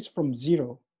 changes from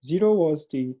 0. 0 was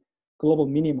the global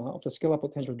minima of the scalar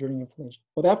potential during inflation.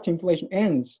 But after inflation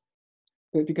ends,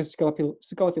 because scalar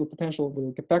field potential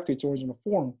will get back to its original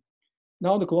form,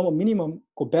 now the global minimum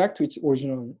go back to its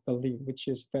original value, which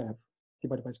is fab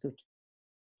divided by square root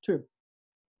 2.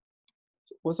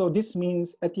 So this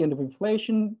means at the end of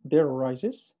inflation, there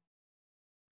arises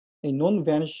a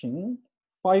non-vanishing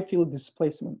phi field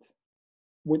displacement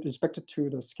with respect to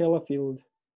the scalar field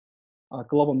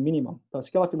global minimum, the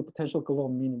scalar field potential global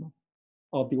minimum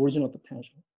of the original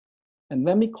potential. And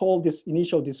let me call this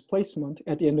initial displacement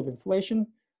at the end of inflation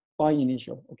phi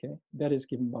initial. Okay, that is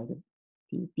given by the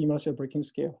B-Marcel breaking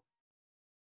scale.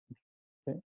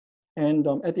 Okay, and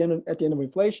at the end of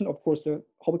inflation, of course, the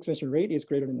Hubble expansion rate is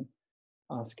greater than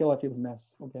scalar field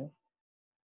mass. Okay,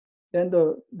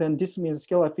 then this means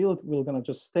scalar field will gonna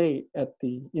just stay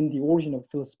in the origin of the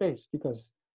field space because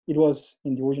it was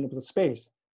in the origin of the space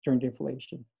during the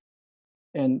inflation.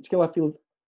 And scalar field,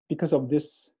 because of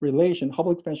this relation,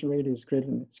 Hubble expansion rate is greater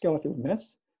than scalar field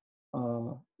mass.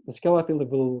 The scalar field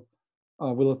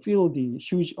will feel the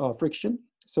huge friction,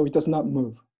 so it does not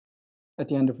move at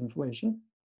the end of inflation.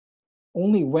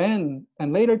 Only when,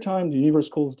 and later time, the universe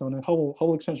cools down and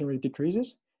Hubble expansion rate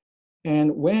decreases.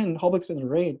 And when Hubble expansion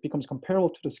rate becomes comparable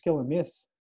to the scalar mass,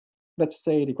 let's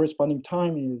say the corresponding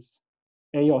time is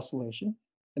A oscillation.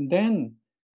 And then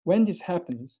when this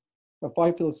happens, the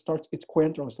phi field starts its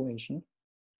coherent oscillation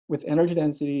with energy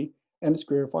density m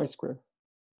squared phi squared.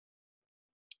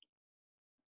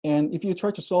 And if you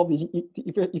try to solve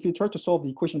the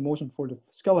equation of motion for the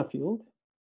scalar field,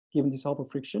 given this Hubble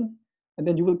friction, and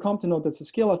then you will come to know that the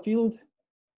scalar field,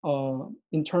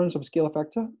 in terms of scalar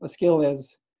factor, a scale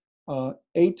as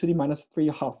a to the minus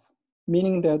 3/2,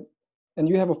 meaning that, and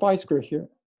you have a phi square here.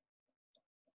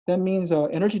 That means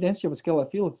energy density of a scalar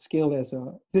field scale as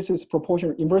this is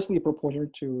inversely proportional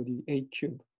to the A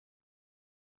cube.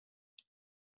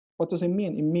 What does it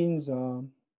mean? It means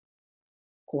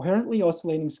coherently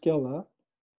oscillating scalar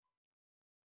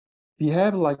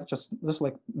behave like just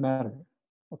like matter,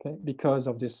 okay, because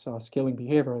of this scaling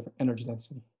behavior of energy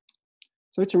density.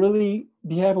 So it's really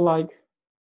behave like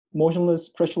motionless,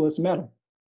 pressureless matter.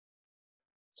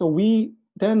 So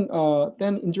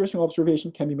then interesting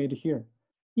observation can be made here.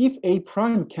 If A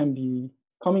prime can be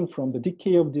coming from the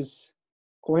decay of this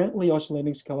coherently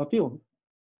oscillating scalar field,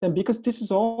 then because this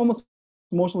is almost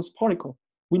motionless particle,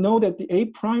 we know that the A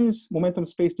prime's momentum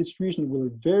space distribution will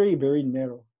be very, very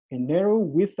narrow. A narrow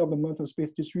width of the momentum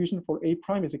space distribution for A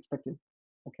prime is expected.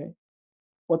 Okay,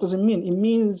 what does it mean? It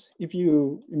means, if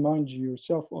you remind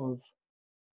yourself of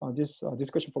this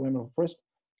discussion for laminar first,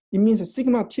 it means that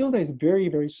sigma tilde is very,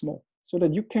 very small, so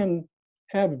that you can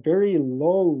have very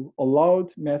low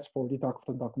allowed mass for the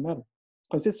Photon Dark Matter,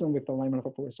 consistent with the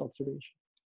laminar forest observation.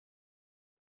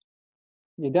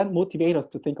 Yeah, that motivates us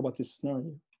to think about this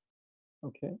scenario.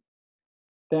 Okay,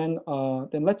 then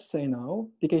let's say now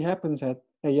decay happens at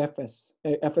AFS.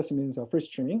 AFS means free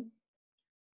streaming.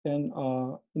 Then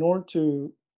in order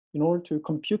to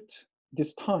compute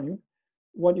this time,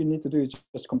 what you need to do is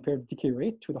just compare the decay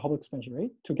rate to the Hubble expansion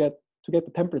rate to get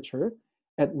the temperature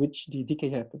at which the decay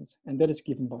happens, and that is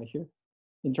given by here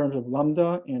in terms of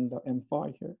lambda and m phi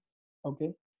here.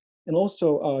 Okay, and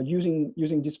also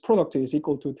using this product is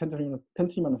equal to 10 to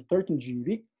the minus 13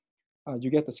 GeV, you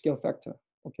get the scale factor.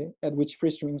 Okay, at which free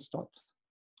streaming starts.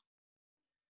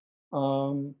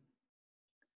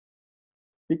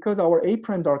 Because our A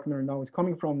prime dark matter now is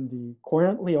coming from the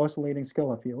coherently oscillating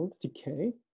scalar field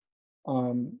decay,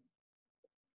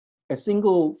 a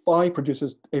single phi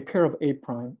produces a pair of A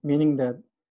prime, meaning that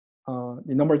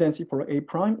the number density for A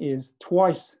prime is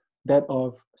twice that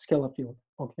of scalar field,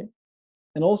 okay?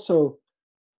 And also,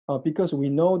 because we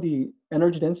know the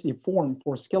energy density form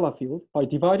for scalar field, by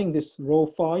dividing this rho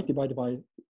phi divided by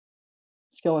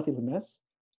scalar field mass,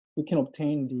 we can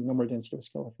obtain the number density of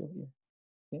scalar field here.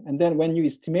 Okay? And then when you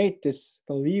estimate this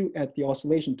value at the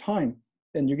oscillation time,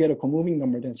 then you get a comoving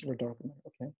number density for dark matter,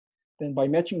 okay? Then by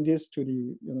matching this to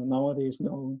the nowadays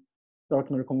known dark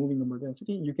matter comoving number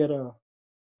density, you get a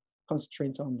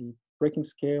constraint on the breaking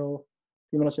scale,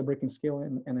 Fibonacci breaking scale,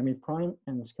 and MA prime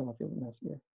and scalar field mass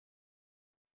here.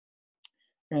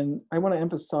 And I want to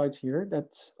emphasize here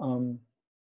that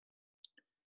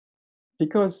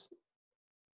because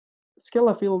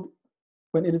scalar field,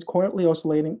 when it is coherently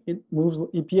oscillating, it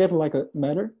behaves like a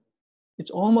matter. It's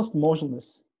almost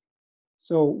motionless.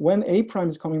 So when A prime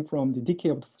is coming from the decay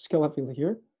of the scalar field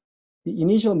here, the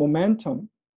initial momentum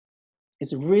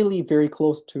is really very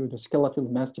close to the scalar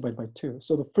field mass divided by 2.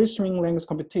 So the free string length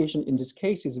computation in this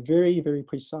case is very, very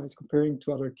precise comparing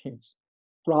to other cases.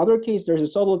 For other cases, there's a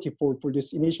subtlety for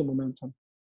this initial momentum.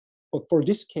 But for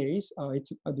this case,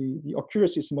 the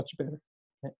accuracy is much better.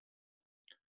 Okay?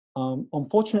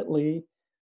 Unfortunately,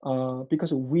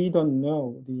 because we don't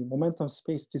know the momentum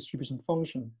space distribution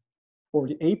function for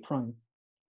the A prime,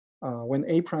 when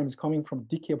A prime is coming from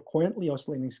decay of coherently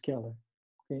oscillating scalar.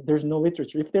 Okay? There's no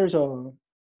literature. If there's a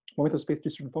momentum space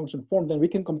distribution function form, then we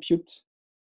can compute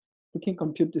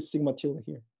this sigma tilde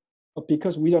here. But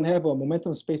because we don't have a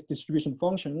momentum space distribution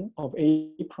function of A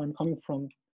prime coming from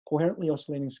coherently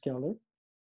oscillating scalar,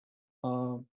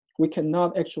 we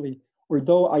cannot actually,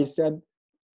 although I said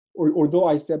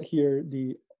here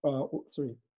the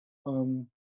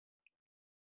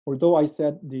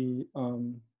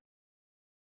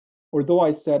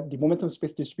momentum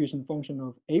space distribution function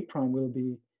of A prime will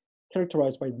be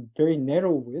characterized by very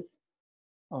narrow width,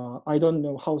 I don't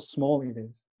know how small it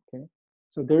is. Okay,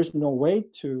 so there's no way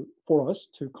for us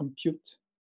to compute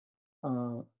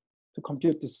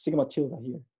this sigma tilde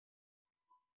here.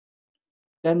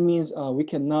 That means we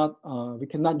cannot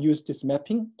use this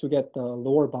mapping to get the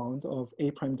lower bound of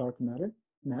A prime dark matter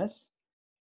mass.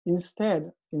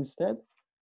 Instead,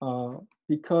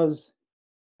 because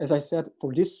as I said,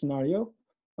 for this scenario,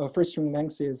 first string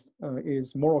length is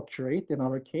more accurate in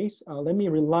our case. Let me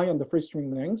rely on the first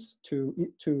string length to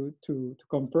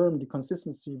confirm the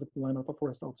consistency with the line alpha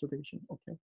forest observation.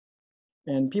 Okay,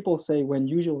 and people say when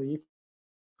usually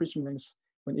first string length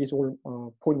when is over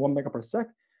 0.1 megaparsec,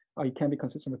 it can be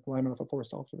consistent with the line alpha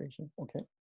forest observation. Okay,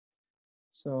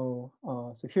 so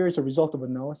here is a result of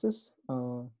analysis.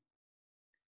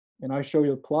 And I show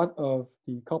you a plot of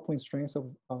the coupling strengths of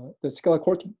the scalar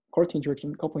Corti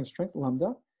direction coupling strength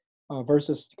lambda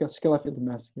versus scalar field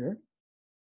mass here.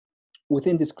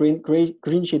 Within this green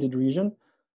shaded region,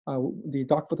 the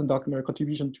Photon Dark Matter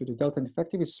contribution to the delta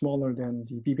effective is smaller than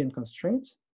the BBN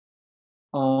constraints.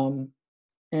 And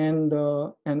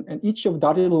each of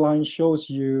dotted lines shows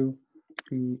you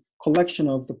the collection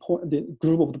of the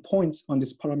group of the points on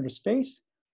this parameter space,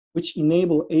 which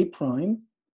enable A prime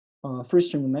first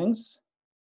string lengths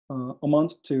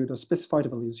amount to the specified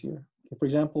values here. Okay, for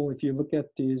example, if you look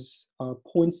at these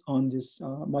points on this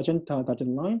magenta dotted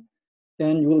line,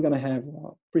 then you're going to have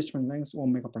first string length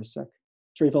 1 megaparsec,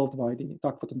 traveled by the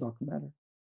Photon Dark Matter.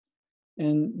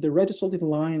 And the red solid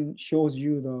line shows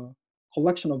you the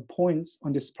collection of points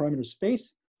on this parameter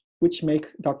space, which make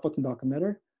Photon Dark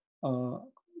Matter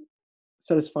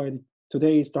satisfy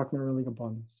today's dark matter Rayleigh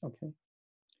abundance. Okay.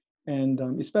 And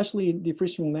especially the free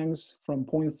string length from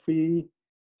 0.3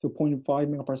 to 0.5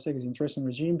 megaparsec is interesting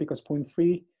regime because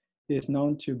 0.3 is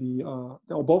known to be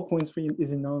above 0.3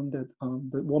 is known that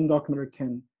the warm dark matter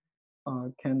can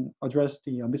address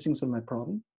the missing sunlight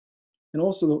problem. And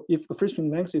also, if the free string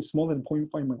length is smaller than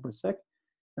 0.5 megaparsec,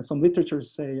 and some literature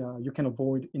say you can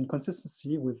avoid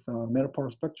inconsistency with matter power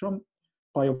spectrum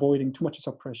by avoiding too much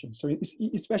suppression. So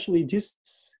especially this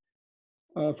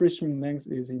free string length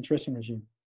is an interesting regime.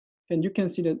 And you can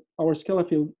see that our scalar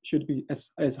field should be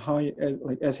as high as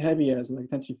as heavy as 10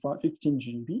 to the 15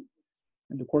 GeV,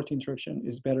 and the Corti interaction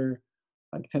is better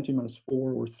 10 to the minus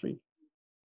 4 or 3.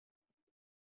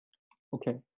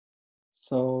 Okay,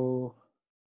 so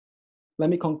let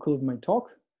me conclude my talk.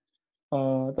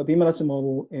 The B-Malasi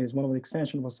model is one of the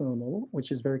extensions of a Sonel model,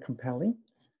 which is very compelling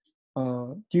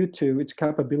due to its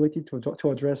capability to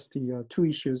address the two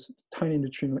issues: tiny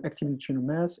neutrino, active neutrino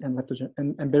mass, and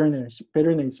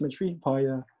baryon asymmetry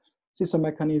via seesaw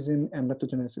mechanism and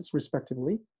leptogenesis,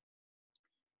 respectively.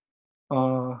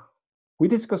 We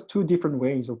discussed two different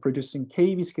ways of producing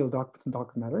KeV scale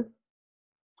dark matter.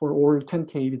 for all 10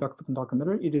 keV Photon Dark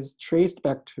Matter, it is traced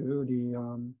back to the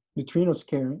neutrino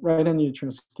scaling, right-hand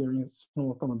neutrino scaling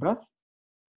from a breath.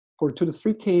 For 2 to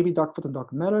 3 keV Photon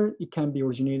Dark Matter, it can be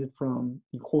originated from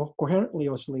the coherently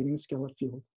oscillating scalar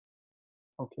field.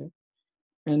 Okay,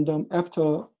 and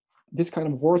after this kind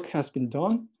of work has been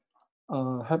done,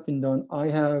 I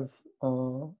have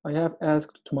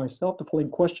asked to myself the following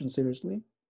question seriously.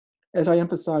 As I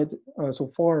emphasized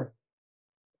so far,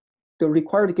 the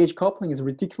required gauge coupling is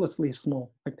ridiculously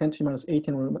small, like 10 to the minus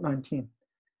 18 or 19.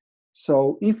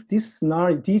 So if these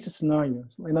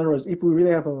scenarios, in other words, if we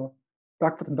really have a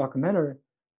Photon Dark Matter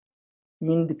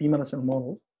in the B-L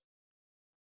model,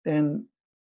 then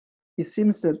it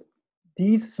seems that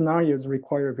these scenarios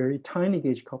require very tiny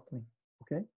gauge coupling.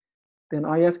 Okay, then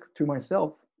I ask to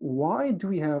myself, why do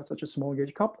we have such a small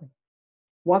gauge coupling?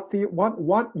 What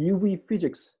UV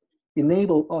physics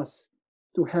enable us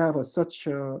to have such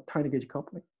a tiny gauge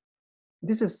coupling?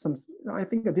 This is I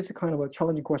think that this is kind of a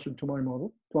challenging question to my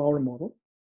model, to our model.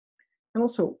 And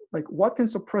also, like, what can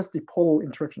suppress the polar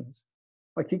interactions,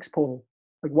 like Higgs polar?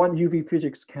 Like, what UV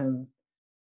physics can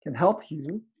help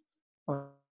you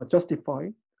justify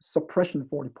suppression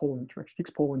for the polar interaction, Higgs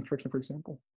polar interaction, for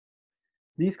example?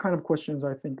 These kind of questions,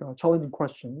 I think, are challenging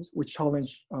questions, which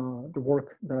challenge the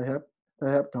work that I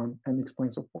have done and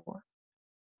explained so far.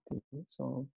 Okay,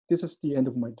 so this is the end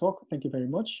of my talk. Thank you very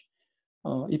much.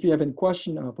 If you have any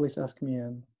question, please ask me,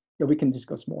 and yeah, we can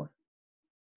discuss more.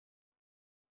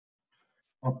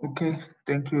 Okay,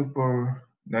 thank you for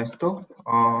nice talk.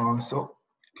 So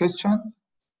question?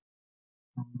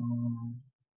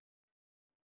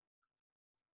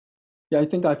 Yeah, I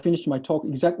think I finished my talk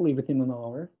exactly within an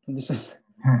hour, and this is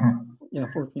yeah,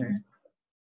 4 p.m.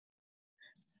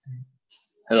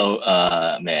 Hello,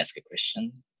 may I ask a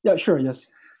question? Yeah, sure, yes.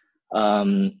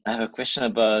 I have a question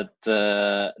about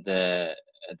the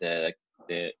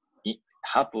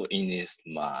hypotenuse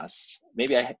mass.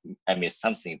 Maybe I missed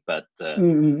something, but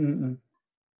you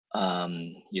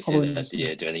said that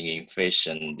during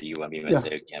inflation, the UV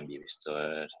cell can be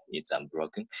restored. It's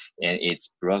unbroken, and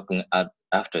it's broken up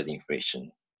after the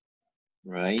inflation,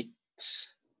 right?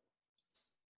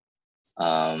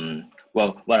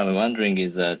 Well, what I'm wondering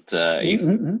is that if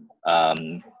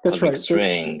cosmic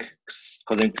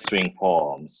string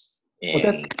forms,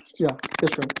 and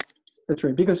that's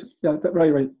right. Because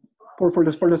right. For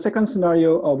the second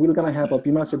scenario, we're gonna have a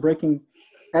B-mass breaking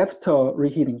after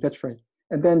reheating. That's right.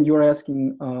 And then you're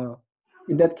asking,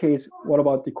 in that case, what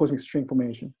about the cosmic string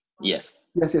formation? Yes.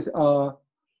 Yes.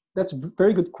 That's a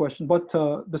very good question. But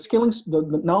the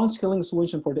non-scaling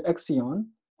solution for the Axion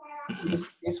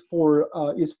is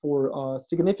for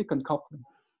significant coupling.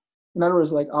 In other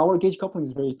words, like, our gauge coupling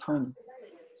is very tiny.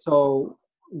 So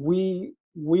we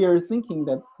are thinking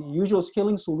that the usual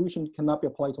scaling solution cannot be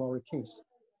applied to our case,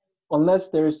 unless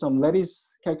there is some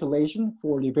lattice calculation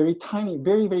for the very tiny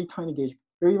gauge,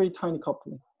 very tiny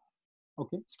coupling.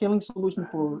 Okay, scaling solution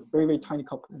for very tiny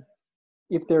coupling.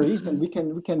 If there is, then we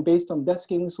can based on that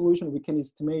scaling solution, we can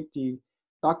estimate the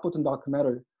Photon Dark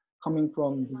Matter coming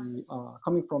from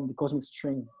the cosmic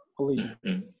string collision.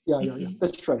 Yeah,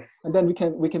 that's right. And then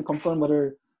we can confirm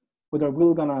whether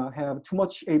we're gonna have too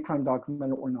much A prime dark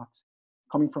matter or not,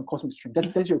 coming from cosmic string.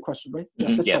 That's your question, right?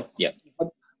 Yeah, that's right. Yeah.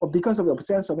 But because of the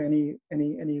absence of any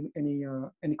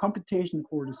computation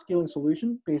for the scaling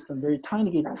solution based on very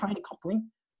tiny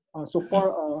coupling, so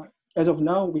far as of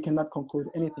now, we cannot conclude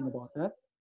anything about that.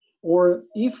 Or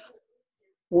if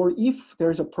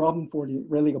there's a problem for the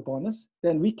Rayleigh bonus,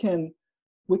 then we can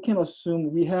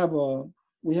assume we have a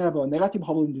negative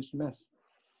Hubble-induced mass,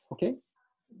 okay,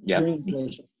 during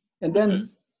inflation, and then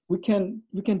we can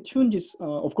tune this.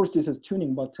 Of course, this is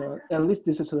tuning, but at least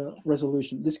this is a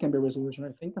resolution. This can be a resolution,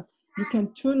 I think. You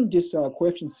can tune this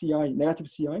coefficient Ci, negative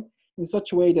Ci, in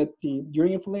such a way that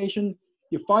during inflation,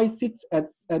 the phi sits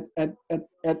at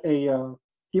a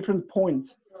different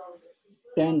point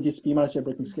than this B-mass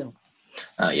breaking scale.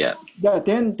 Yeah.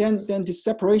 Then the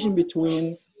separation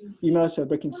between B-mass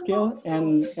breaking scale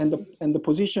and the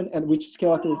position at which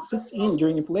scale sits in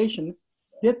during inflation,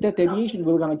 that deviation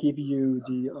will gonna give you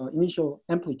the initial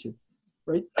amplitude,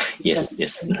 right?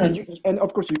 Yes. And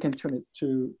of course you can tune it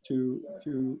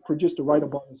to produce the right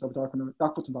abundance of Photon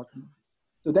Dark Matter.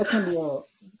 So that can be a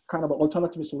kind of an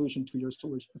alternative solution to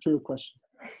your question.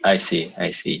 I see.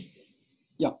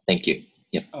 Yeah. Thank you.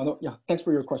 Yep. Yeah. Thanks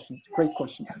for your question. Great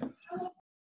question.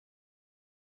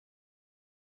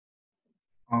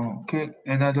 Okay.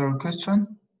 Another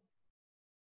question?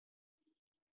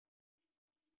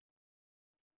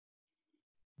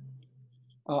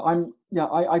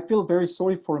 I feel very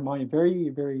sorry for my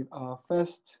very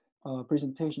fast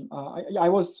presentation. I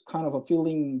was kind of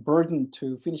feeling burdened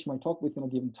to finish my talk within a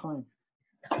given time.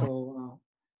 So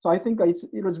so I think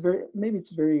maybe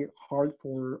it's very hard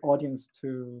for audience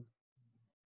to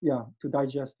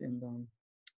digest and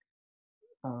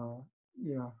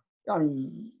yeah. I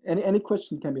mean, any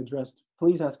question can be addressed.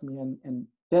 Please ask me, and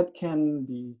that can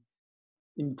be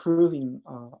improving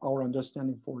our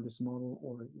understanding for this model.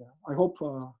 Or I hope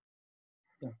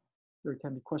there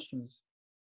can be questions,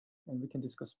 and we can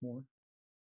discuss more.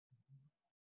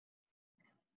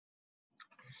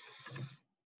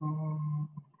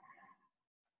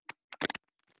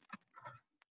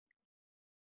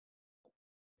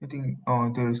 I think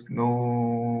there is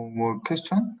no more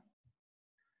question.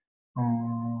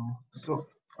 So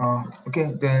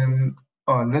okay, then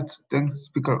let's thank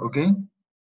speaker again.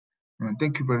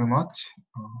 Thank you very much.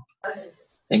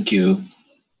 Thank you.